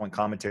BreakPoint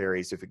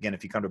commentaries. If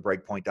you come to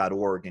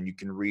breakpoint.org, and you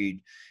can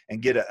read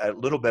and get a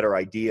little better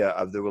idea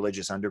of the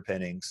religious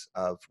underpinnings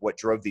of what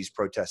drove these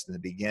protests in the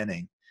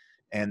beginning,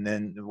 and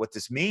then what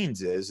this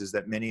means is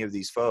that many of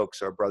these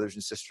folks are brothers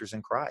and sisters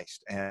in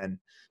Christ. And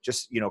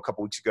just a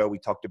couple weeks ago, we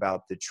talked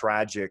about the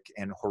tragic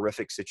and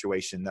horrific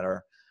situation that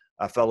our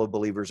fellow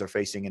believers are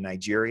facing in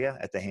Nigeria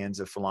at the hands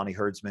of Fulani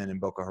herdsmen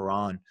and Boko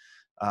Haram.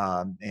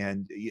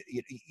 And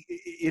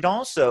it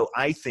also,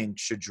 I think,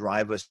 should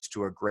drive us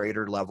to a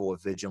greater level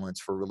of vigilance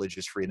for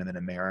religious freedom in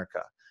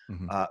America,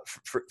 Mm-hmm.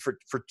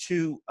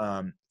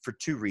 for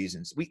two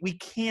reasons. We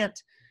can't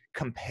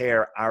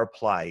compare our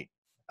plight,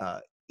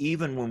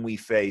 even when we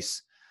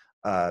face,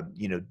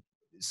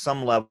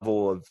 some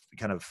level of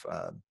kind of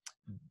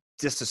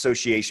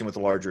disassociation with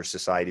the larger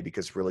society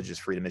because of religious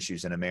freedom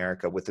issues in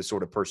America, with the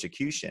sort of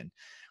persecution.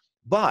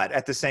 But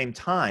at the same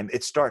time,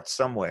 it starts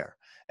somewhere.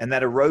 And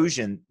that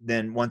erosion,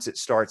 then once it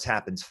starts,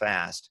 happens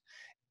fast.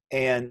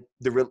 And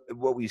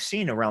what we've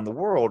seen around the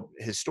world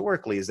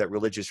historically is that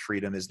religious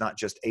freedom is not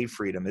just a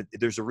freedom.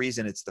 There's a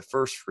reason it's the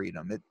first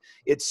freedom.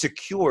 It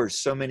secures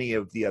so many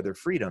of the other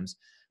freedoms.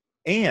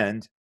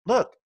 And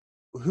look,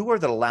 who are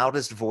the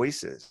loudest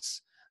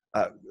voices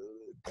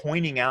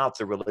pointing out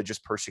the religious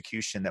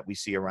persecution that we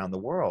see around the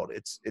world?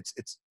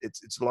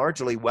 It's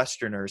largely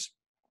Westerners,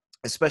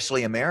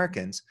 especially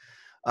Americans.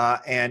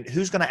 And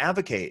who's going to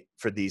advocate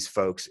for these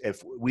folks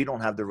if we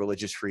don't have the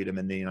religious freedom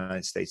in the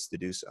United States to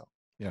do so?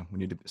 Yeah, we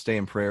need to stay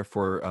in prayer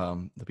for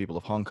the people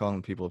of Hong Kong,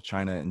 the people of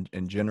China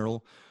in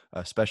general,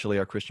 especially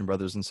our Christian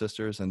brothers and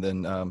sisters. And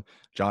then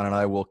John and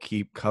I will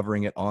keep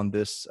covering it on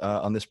this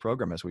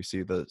program as we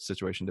see the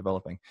situation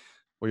developing.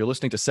 Well, you're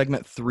listening to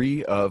segment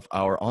 3 of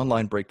our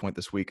online BreakPoint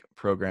This Week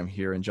program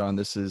here. And John,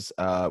 this is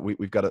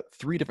we've got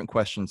 3 different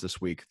questions this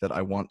week that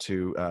I want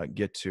to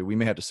get to. We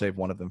may have to save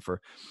one of them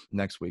for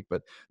next week.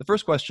 But the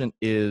first question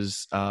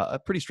is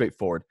pretty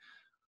straightforward.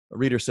 A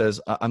reader says,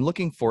 I'm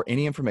looking for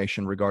any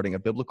information regarding a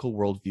biblical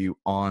worldview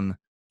on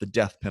the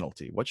death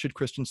penalty. What should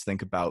Christians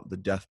think about the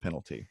death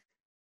penalty?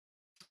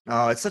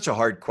 Oh, it's such a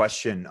hard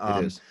question.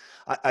 It is.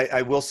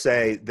 I will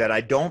say that I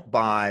don't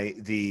buy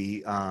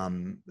the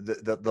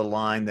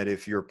line that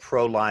if you're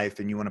pro-life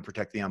and you want to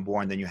protect the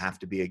unborn, then you have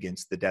to be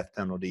against the death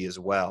penalty as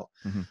well.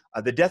 Mm-hmm.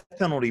 The death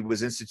penalty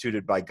was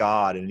instituted by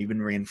God and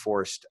even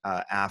reinforced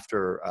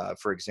after,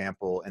 for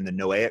example, in the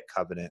Noahic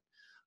covenant.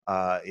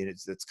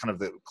 It's kind of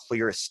the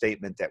clearest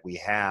statement that we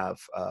have.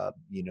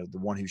 The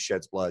one who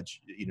sheds blood,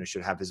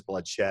 should have his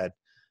blood shed.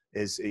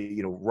 Is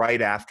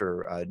right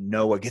after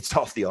Noah gets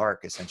off the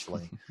ark,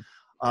 essentially,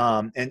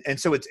 and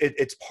so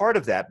it's part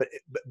of that. But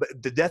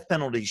the death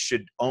penalty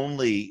should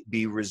only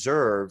be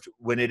reserved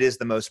when it is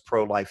the most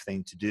pro-life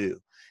thing to do.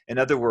 In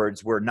other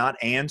words, we're not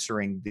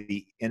answering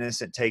the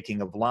innocent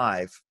taking of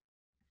life.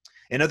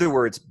 In other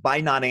words, by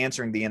not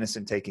answering the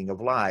innocent taking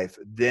of life,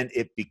 then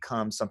it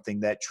becomes something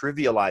that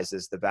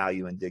trivializes the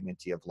value and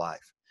dignity of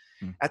life.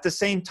 Mm. At the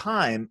same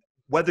time,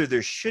 whether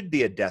there should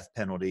be a death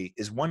penalty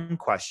is one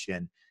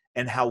question,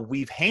 and how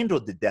we've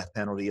handled the death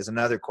penalty is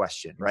another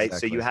question, right?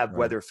 Exactly, so you have right.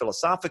 Whether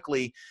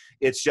philosophically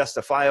it's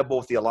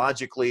justifiable,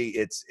 theologically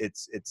it's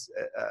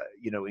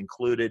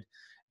included,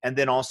 and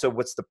then also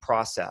what's the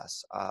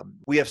process.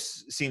 We have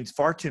seen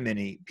far too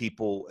many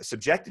people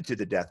subjected to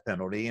the death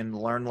penalty and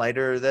learn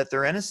later that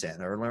they're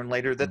innocent, or learn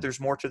later that there's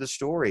more to the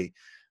story.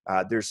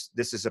 This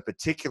is a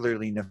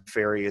particularly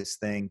nefarious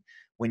thing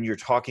when you're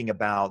talking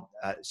about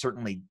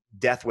certainly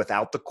death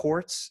without the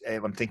courts.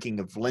 I'm thinking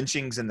of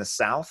lynchings in the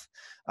South,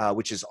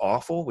 which is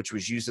awful, which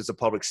was used as a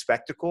public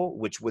spectacle,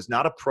 which was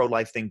not a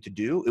pro-life thing to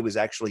do. It was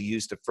actually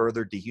used to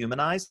further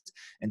dehumanize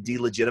and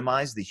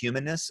delegitimize the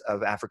humanness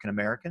of African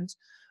Americans.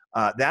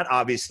 That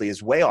obviously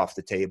is way off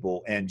the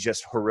table and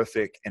just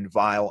horrific and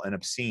vile and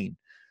obscene.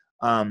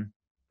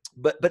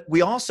 But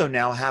we also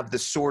now have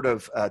this sort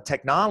of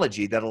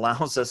technology that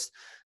allows us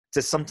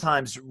to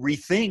sometimes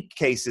rethink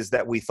cases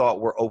that we thought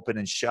were open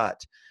and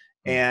shut.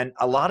 And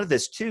a lot of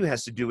this too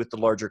has to do with the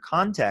larger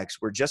context,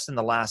 where just in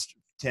the last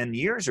 10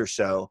 years or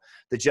so,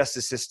 the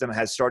justice system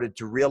has started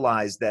to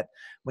realize that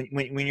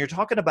when you're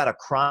talking about a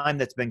crime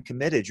that's been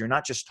committed, you're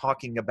not just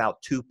talking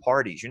about two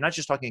parties. You're not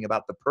just talking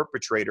about the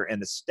perpetrator and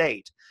the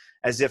state,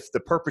 as if the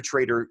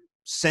perpetrator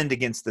sinned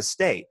against the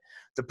state.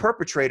 The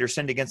perpetrator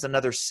sinned against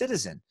another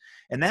citizen.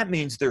 And that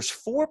means there's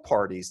 4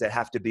 parties that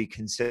have to be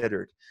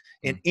considered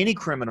in any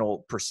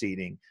criminal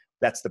proceeding.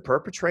 That's the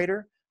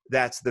perpetrator,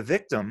 that's the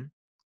victim,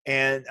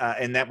 and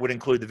that would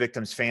include the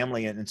victim's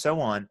family and so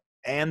on,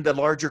 and the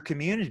larger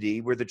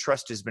community where the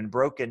trust has been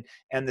broken.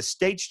 And the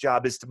state's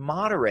job is to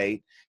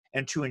moderate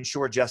and to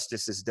ensure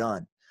justice is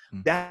done.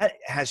 That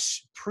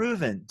has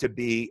proven to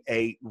be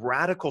a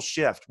radical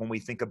shift when we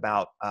think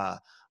about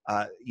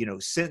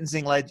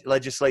sentencing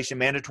legislation,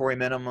 mandatory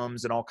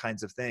minimums, and all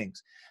kinds of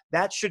things.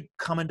 That should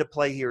come into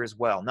play here as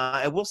well. Now,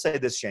 I will say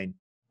this, Shane.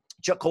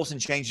 Chuck Colson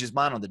changed his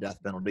mind on the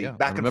death penalty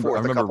back and forth I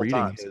a remember couple reading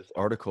times. his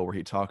article where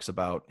he talks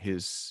about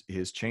his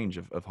change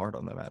of heart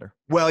on the matter.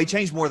 Well, he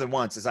changed more than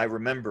once, as I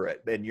remember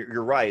it. And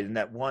you're right in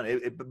that one.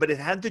 But it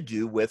had to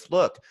do with,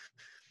 look,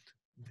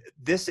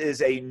 this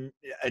is a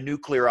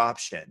nuclear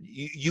option.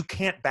 You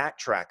can't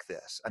backtrack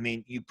this. I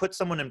mean, you put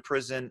someone in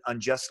prison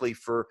unjustly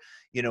for,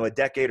 a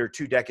decade or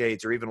 2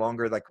 decades or even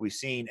longer, like we've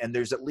seen, and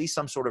there's at least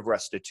some sort of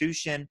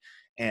restitution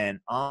and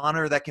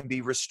honor that can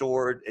be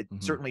restored. It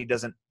certainly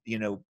doesn't,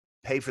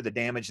 pay for the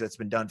damage that's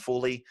been done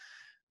fully,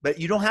 but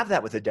you don't have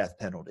that with a death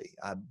penalty.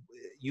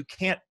 You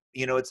can't,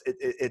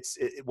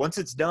 once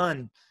it's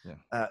done,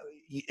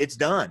 it's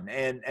done,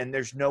 and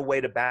there's no way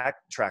to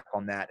backtrack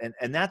on that.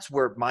 And that's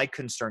where my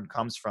concern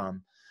comes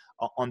from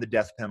on the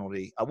death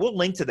penalty. We'll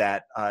link to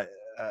that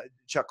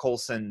Chuck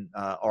Colson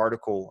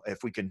article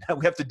if we can.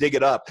 We have to dig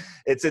it up.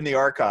 It's in the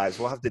archives.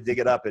 We'll have to dig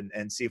it up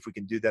and see if we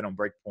can do that on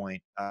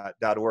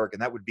BreakPoint.org.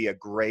 And that would be a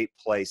great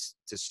place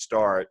to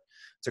start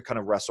to kind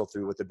of wrestle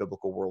through what the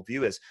biblical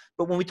worldview is.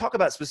 But when we talk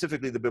about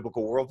specifically the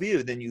biblical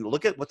worldview, then you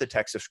look at what the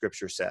text of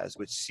Scripture says,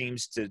 which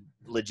seems to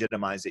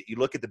legitimize it. You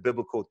look at the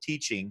biblical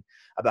teaching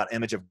about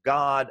image of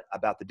God,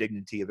 about the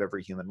dignity of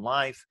every human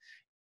life.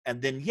 And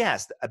then,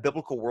 yes, a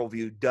biblical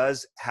worldview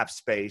does have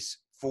space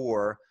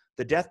for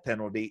the death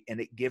penalty, and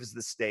it gives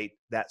the state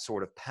that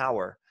sort of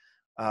power.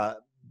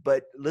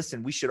 But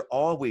listen, we should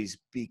always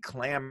be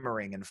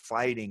clamoring and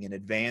fighting and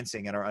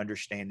advancing in our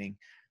understanding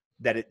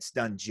that it's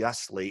done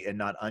justly and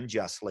not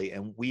unjustly.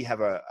 And we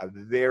have a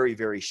very,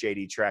 very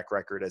shady track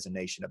record as a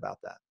nation about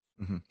that.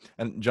 Mm-hmm.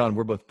 And John,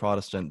 we're both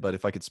Protestant, but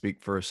if I could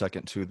speak for a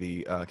second to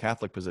the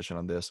Catholic position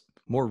on this,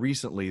 more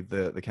recently,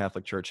 the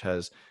Catholic Church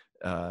has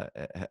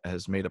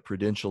made a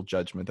prudential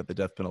judgment that the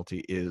death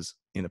penalty is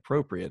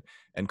inappropriate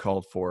and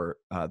called for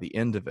the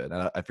end of it.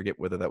 And I forget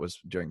whether that was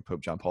during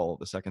Pope John Paul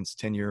II's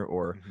tenure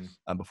or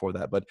before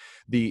that. But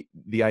the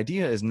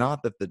idea is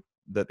not that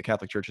the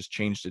Catholic Church has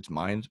changed its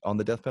mind on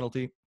the death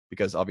penalty,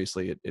 because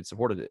obviously it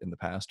supported it in the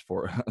past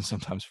for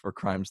sometimes for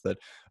crimes that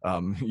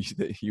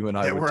you and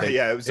I would take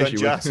it was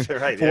unjust,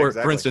 right?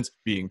 For instance,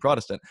 being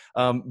Protestant.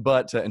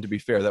 But and to be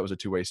fair, that was a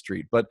two-way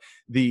street. But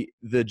the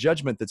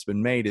judgment that's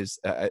been made is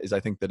I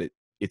think that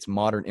its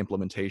modern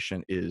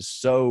implementation is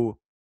so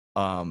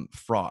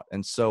fraught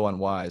and so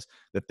unwise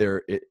that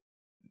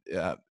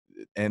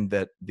and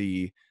that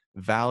the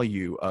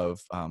value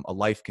of a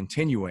life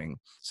continuing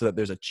so that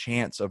there's a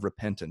chance of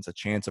repentance, a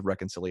chance of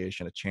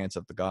reconciliation, a chance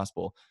of the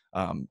gospel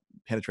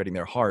penetrating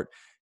their heart,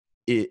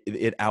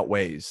 it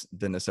outweighs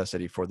the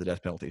necessity for the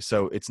death penalty.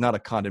 So it's not a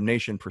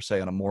condemnation per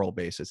se on a moral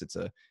basis. It's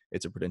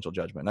a prudential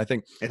judgment. And I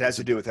think it has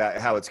to do with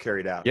how it's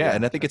carried out. Yeah,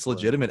 and I think it's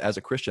legitimate as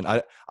a Christian.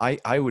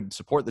 I would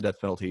support the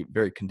death penalty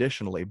very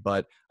conditionally,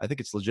 but I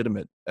think it's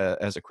legitimate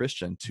as a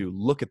Christian to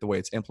look at the way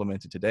it's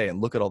implemented today and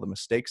look at all the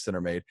mistakes that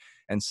are made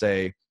and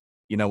say,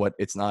 you know what,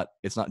 it's not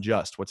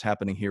just. What's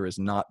happening here is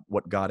not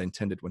what God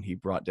intended when he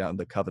brought down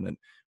the covenant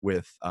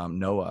with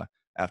Noah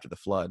after the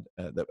flood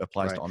that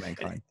applies to all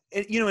mankind.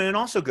 And it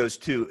also goes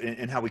to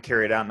in how we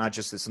carry it out, not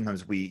just that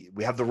sometimes we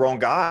have the wrong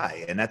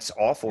guy, and that's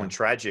awful and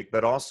tragic,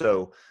 but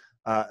also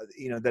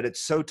that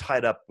it's so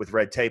tied up with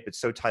red tape,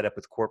 it's so tied up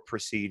with court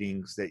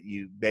proceedings that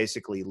you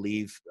basically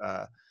leave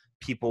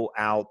people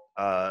out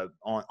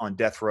on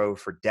death row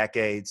for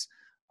decades.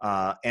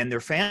 And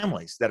their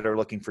families that are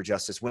looking for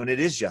justice when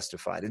it is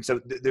justified. And so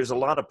there's a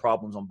lot of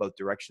problems on both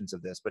directions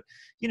of this. But,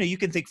 you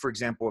can think, for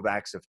example, of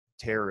acts of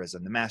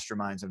terrorism, the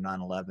masterminds of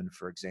 9/11,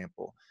 for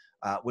example,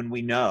 when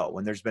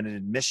there's been an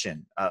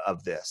admission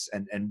of this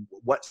and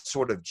what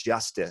sort of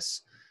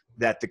justice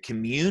that the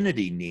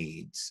community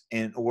needs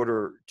in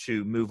order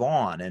to move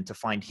on and to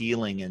find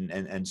healing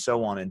and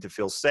so on and to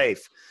feel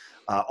safe.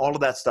 All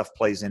of that stuff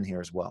plays in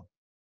here as well.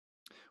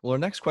 Well, our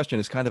next question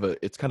is kind of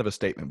a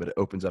statement, but it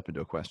opens up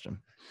into a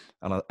question,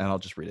 and I'll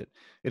just read it.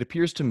 It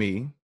appears to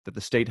me that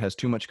the state has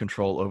too much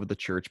control over the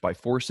church by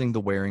forcing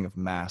the wearing of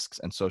masks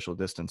and social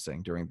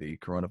distancing during the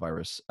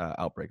coronavirus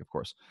outbreak, of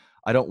course.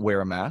 I don't wear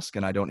a mask,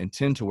 and I don't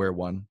intend to wear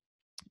one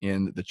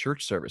in the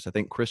church service. I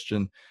think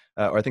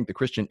the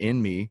Christian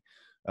in me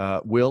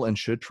will and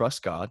should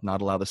trust God, not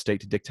allow the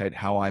state to dictate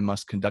how I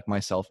must conduct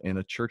myself in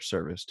a church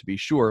service. To be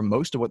sure,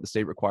 most of what the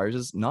state requires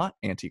is not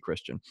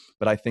anti-Christian,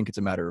 but I think it's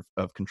a matter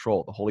of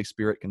control. The Holy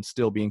Spirit can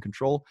still be in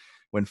control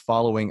when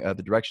following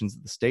the directions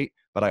of the state,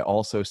 but I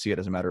also see it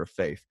as a matter of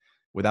faith.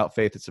 Without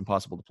faith, it's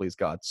impossible to please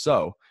God.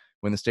 So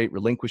when the state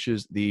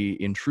relinquishes the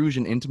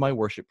intrusion into my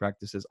worship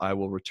practices, I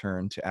will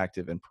return to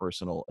active and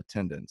personal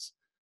attendance.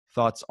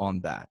 Thoughts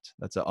on that?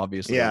 That's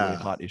obviously a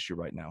really hot issue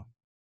right now.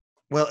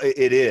 Well,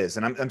 it is.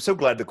 And I'm so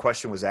glad the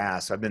question was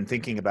asked. I've been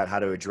thinking about how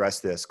to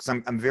address this because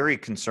I'm very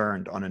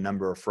concerned on a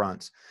number of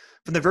fronts.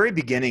 From the very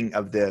beginning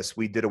of this,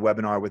 we did a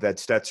webinar with Ed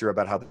Stetzer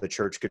about how the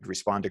church could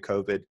respond to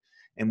COVID.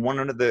 And one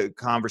of the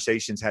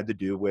conversations had to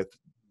do with,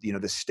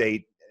 the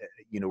state,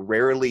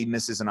 rarely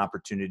misses an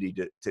opportunity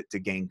to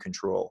gain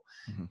control.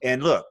 Mm-hmm.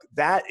 And look,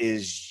 that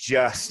is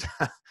just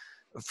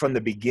from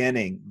the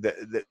beginning,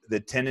 the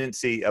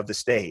tendency of the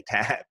state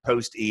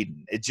post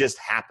Eden. It just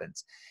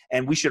happens.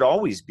 And we should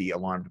always be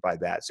alarmed by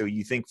that. So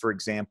you think, for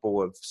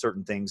example, of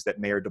certain things that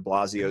Mayor de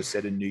Blasio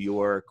said in New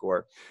York,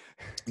 or,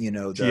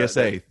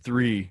 TSA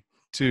 3,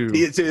 2, 1.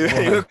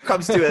 Here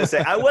comes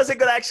TSA. I wasn't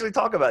going to actually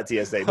talk about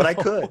TSA, but I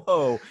could.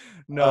 Oh,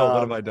 no. What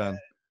have I done?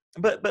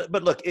 But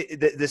look,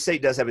 the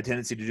state does have a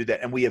tendency to do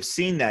that. And we have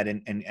seen that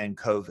in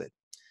COVID.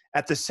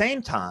 At the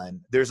same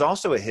time, there's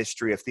also a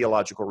history of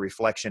theological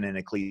reflection in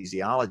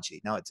ecclesiology.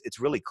 Now, it's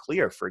really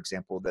clear, for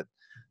example, that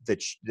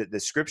the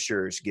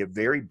scriptures give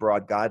very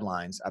broad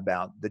guidelines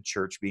about the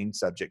church being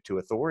subject to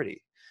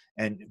authority.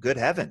 And good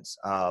heavens,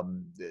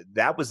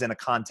 that was in a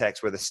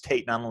context where the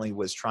state not only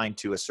was trying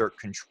to assert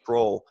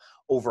control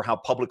over how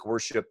public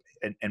worship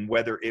and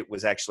whether it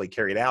was actually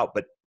carried out,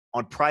 but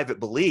on private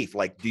belief,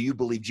 like, do you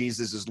believe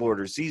Jesus is Lord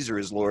or Caesar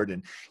is Lord?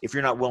 And if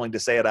you're not willing to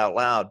say it out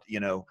loud,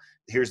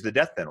 here's the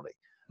death penalty.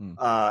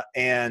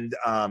 And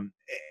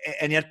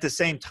yet at the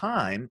same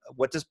time,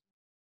 what does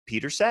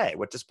Peter say?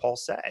 What does Paul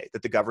say?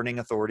 That the governing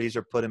authorities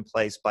are put in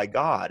place by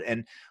God.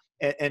 And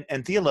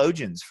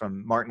theologians,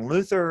 from Martin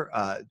Luther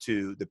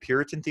to the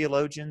Puritan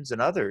theologians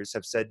and others,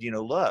 have said,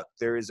 look,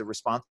 there is a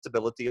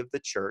responsibility of the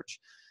church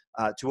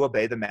to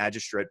obey the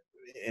magistrate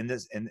in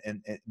this, and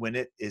when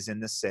it is in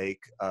the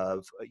sake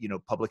of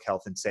public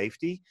health and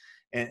safety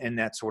and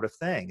that sort of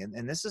thing.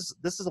 And this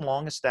is a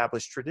long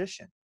established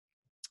tradition.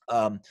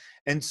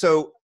 And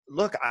so,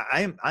 look,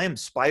 I am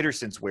spider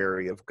sense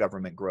wary of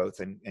government growth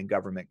and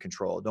government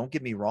control. Don't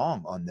get me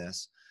wrong on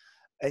this.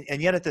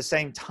 And yet at the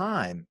same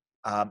time,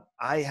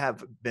 I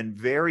have been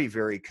very,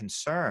 very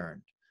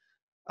concerned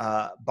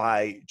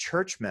by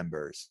church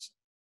members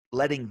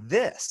letting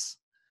this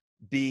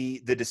be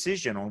the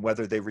decision on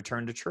whether they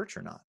return to church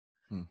or not.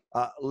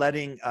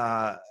 Letting,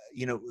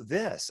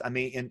 this, I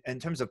mean, in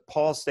terms of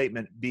Paul's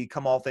statement,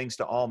 become all things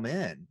to all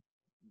men,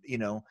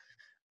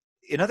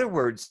 in other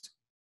words,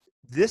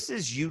 this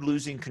is you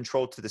losing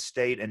control to the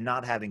state and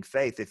not having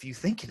faith if you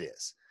think it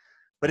is,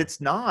 but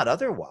it's not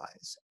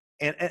otherwise.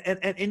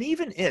 And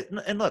even it,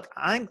 and look,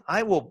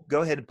 I will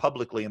go ahead and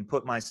publicly and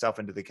put myself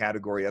into the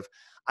category of,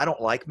 I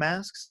don't like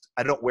masks.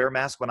 I don't wear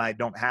masks when I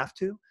don't have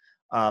to.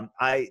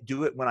 I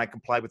do it when I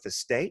comply with the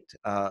state.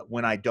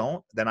 When I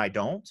don't, then I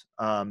don't.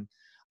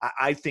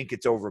 I think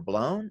it's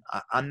overblown.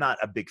 I'm not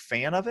a big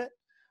fan of it.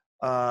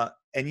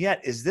 And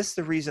yet, is this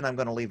the reason I'm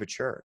going to leave a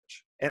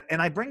church?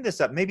 And I bring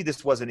this up. Maybe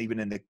this wasn't even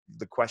in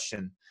the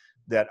question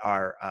that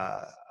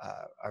our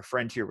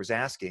friend here was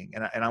asking,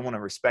 and I want to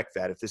respect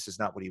that if this is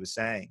not what he was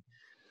saying.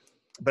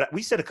 But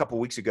we said a couple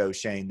of weeks ago,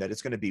 Shane, that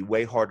it's going to be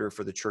way harder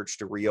for the church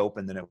to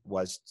reopen than it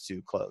was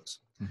to close.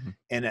 Mm-hmm.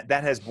 And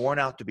that has borne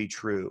out to be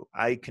true.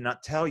 I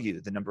cannot tell you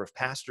the number of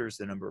pastors,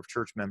 the number of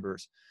church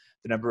members,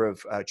 the number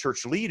of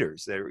church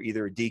leaders that are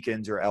either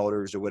deacons or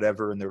elders or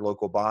whatever in their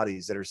local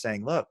bodies that are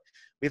saying, look,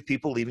 we have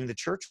people leaving the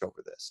church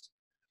over this.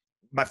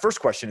 My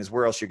first question is,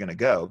 where else you're going to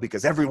go?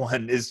 Because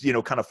everyone is,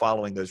 kind of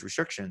following those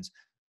restrictions.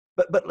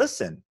 But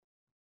listen,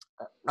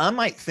 I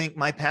might think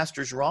my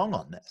pastor's wrong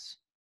on this.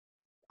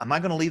 Am I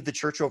going to leave the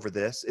church over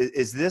this?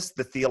 Is this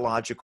the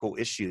theological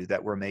issue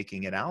that we're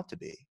making it out to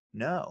be?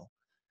 No.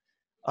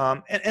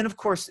 And of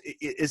course,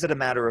 is it a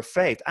matter of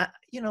faith?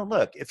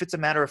 Look, if it's a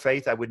matter of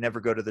faith, I would never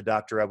go to the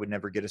doctor. I would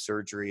never get a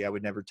surgery. I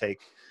would never take,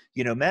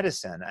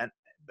 medicine.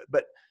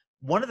 But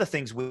one of the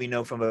things we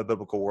know from a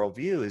biblical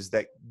worldview is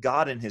that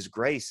God in his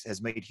grace has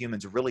made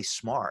humans really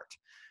smart.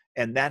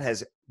 And that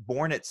has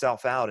borne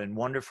itself out in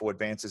wonderful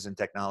advances in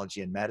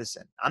technology and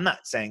medicine. I'm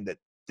not saying that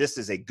this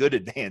is a good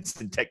advance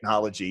in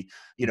technology,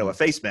 a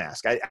face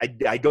mask.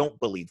 I don't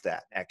believe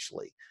that,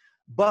 actually.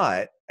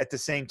 But at the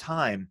same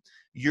time,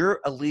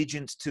 your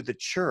allegiance to the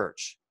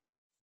church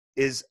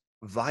is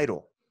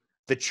vital.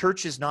 The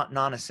church is not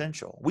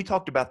non-essential. We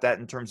talked about that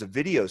in terms of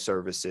video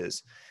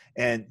services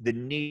and the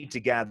need to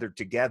gather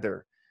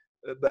together.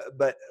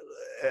 But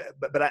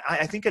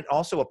I think it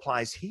also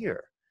applies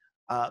here.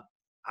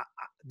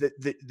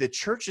 The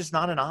church is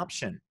not an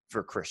option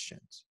for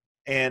Christians.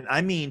 And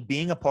I mean,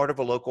 being a part of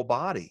a local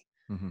body.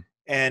 Mm-hmm.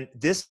 And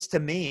this, to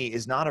me,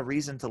 is not a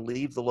reason to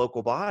leave the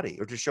local body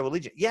or to show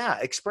allegiance. Yeah,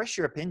 express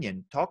your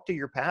opinion. Talk to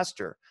your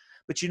pastor.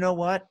 But you know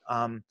what?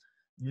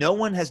 No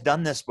one has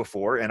done this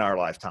before in our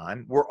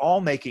lifetime. We're all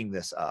making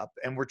this up,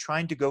 and we're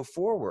trying to go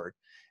forward.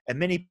 And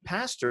many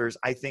pastors,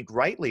 I think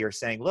rightly, are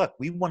saying, look,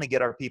 we want to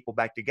get our people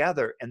back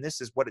together, and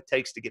this is what it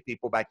takes to get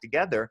people back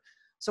together.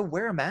 So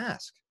wear a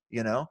mask,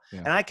 Yeah.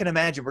 And I can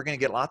imagine we're going to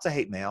get lots of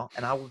hate mail,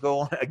 and I will go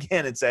on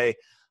again and say,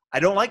 I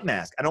don't like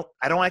masks.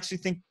 I don't actually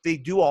think they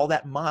do all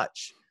that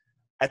much.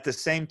 At the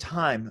same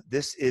time,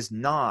 this is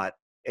not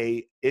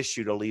a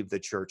issue to leave the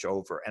church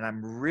over. And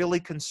I'm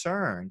really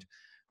concerned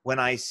when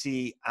I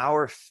see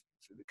our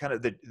kind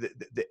of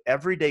the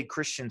everyday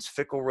Christian's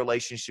fickle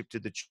relationship to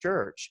the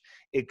church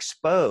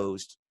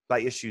exposed by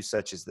issues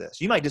such as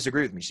this. You might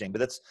disagree with me, Shane, but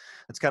that's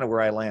kind of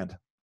where I land.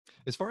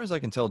 As far as I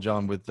can tell,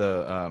 John, with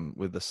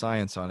the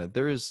science on it,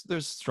 there's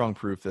strong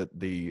proof that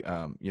the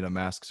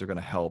masks are going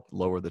to help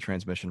lower the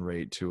transmission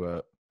rate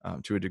to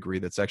a degree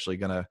that's actually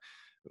going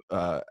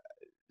to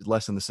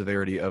lessen the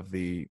severity of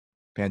the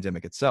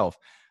pandemic itself.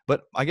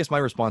 But I guess my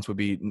response would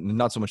be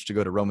not so much to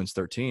go to Romans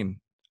 13,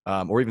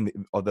 or even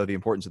although the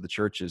importance of the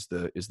church is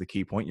the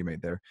key point you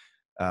made there,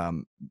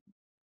 um,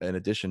 in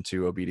addition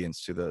to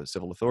obedience to the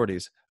civil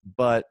authorities,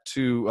 but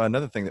to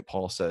another thing that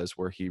Paul says,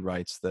 where he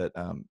writes that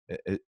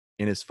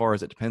in as far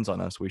as it depends on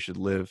us, we should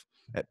live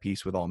at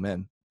peace with all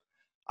men.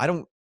 I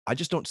don't. I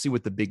just don't see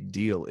what the big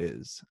deal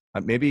is.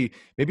 Maybe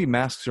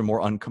masks are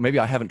more maybe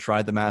I haven't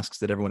tried the masks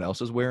that everyone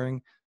else is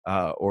wearing,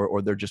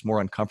 or they're just more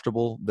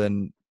uncomfortable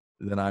than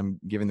I'm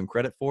giving them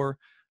credit for.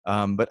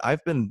 But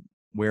I've been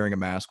wearing a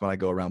mask when I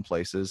go around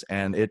places,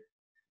 and it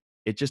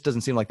just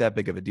doesn't seem like that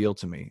big of a deal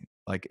to me.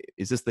 Like,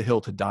 is this the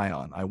hill to die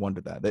on? I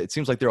wonder that. It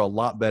seems like there are a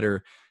lot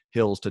better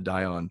hills to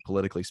die on,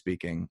 politically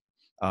speaking,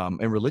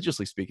 and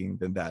religiously speaking,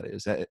 than that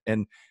is.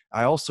 And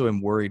I also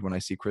am worried when I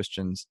see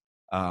Christians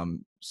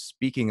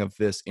speaking of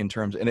this in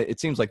terms, and it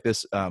seems like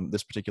this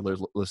this particular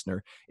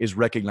listener is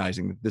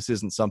recognizing that this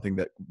isn't something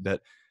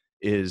that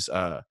is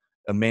a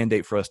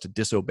mandate for us to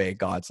disobey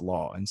God's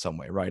law in some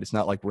way, right? It's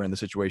not like we're in the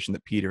situation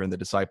that Peter and the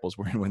disciples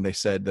were in when they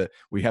said that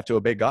we have to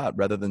obey God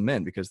rather than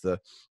men because the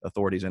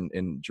authorities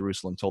in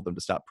Jerusalem told them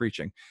to stop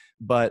preaching.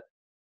 But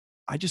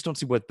I just don't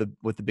see what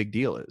the big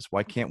deal is.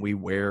 Why can't we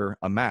wear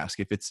a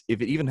mask if it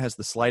even has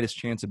the slightest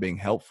chance of being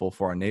helpful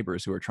for our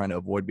neighbors who are trying to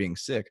avoid being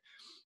sick,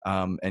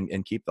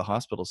 and keep the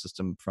hospital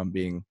system from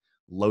being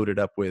loaded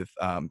up with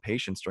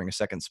patients during a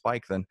second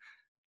spike? Then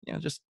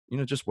just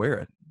wear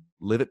it.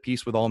 Live at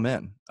peace with all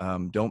men.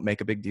 Don't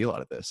make a big deal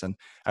out of this. And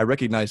I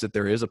recognize that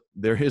there is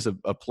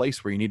a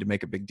place where you need to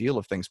make a big deal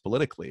of things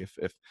politically.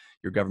 If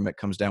your government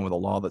comes down with a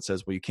law that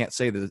says, well, you can't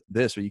say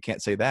this or you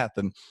can't say that,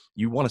 then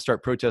you want to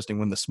start protesting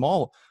when the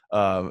small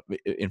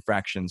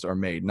infractions are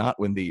made, not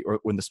when the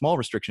small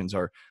restrictions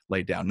are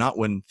laid down, not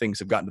when things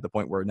have gotten to the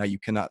point where now you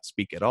cannot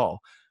speak at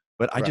all.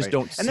 But I just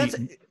don't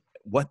see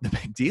what the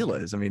big deal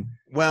is. I mean,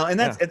 well, and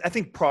that's, I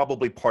think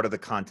probably part of the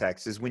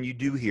context is when you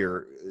do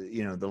hear,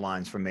 the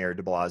lines from Mayor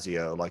de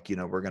Blasio, like,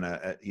 we're going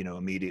to,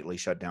 immediately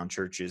shut down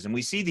churches. And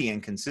we see the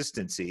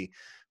inconsistency,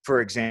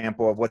 for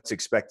example, of what's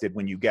expected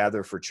when you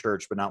gather for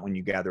church, but not when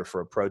you gather for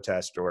a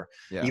protest or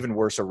even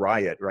worse, a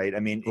riot, right? I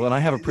mean, well, and I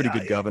have a pretty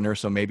good governor,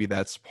 so maybe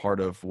that's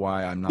part of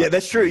why I'm not. Yeah,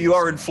 that's true. You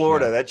are in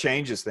Florida. That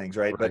changes things,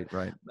 right?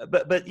 Right.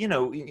 But you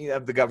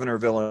have the governor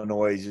of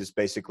Illinois just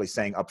basically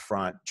saying up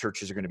front,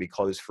 churches are going to be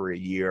closed for a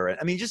year.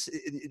 I mean, just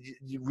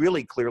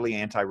really clearly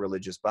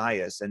anti-religious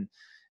bias. And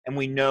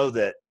we know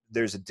that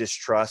there's a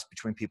distrust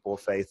between people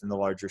of faith in the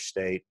larger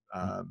state.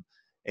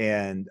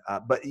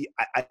 But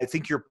I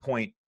think your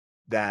point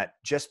that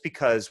just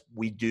because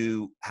we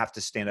do have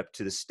to stand up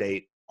to the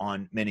state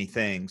on many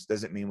things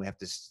doesn't mean we have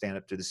to stand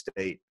up to the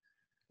state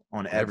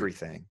on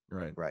everything.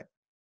 Right.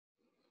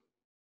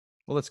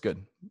 Well, that's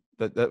good.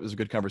 That was a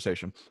good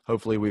conversation.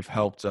 Hopefully we've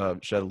helped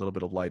shed a little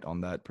bit of light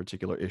on that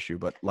particular issue,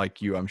 but like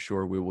you, I'm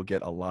sure we will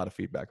get a lot of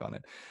feedback on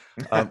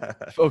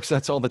it. Folks,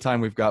 that's all the time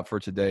we've got for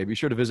today. Be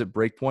sure to visit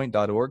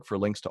breakpoint.org for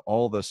links to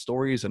all the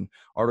stories and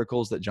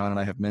articles that John and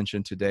I have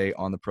mentioned today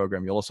on the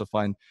program. You'll also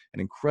find an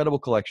incredible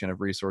collection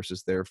of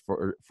resources there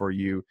for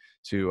you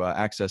to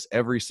access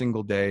every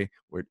single day,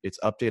 where it's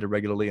updated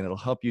regularly, and it'll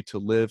help you to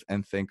live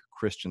and think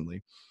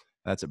Christianly.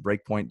 That's at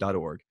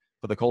breakpoint.org.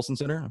 For the Colson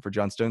Center and for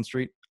John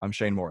Stonestreet, I'm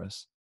Shane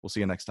Morris. We'll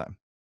see you next time.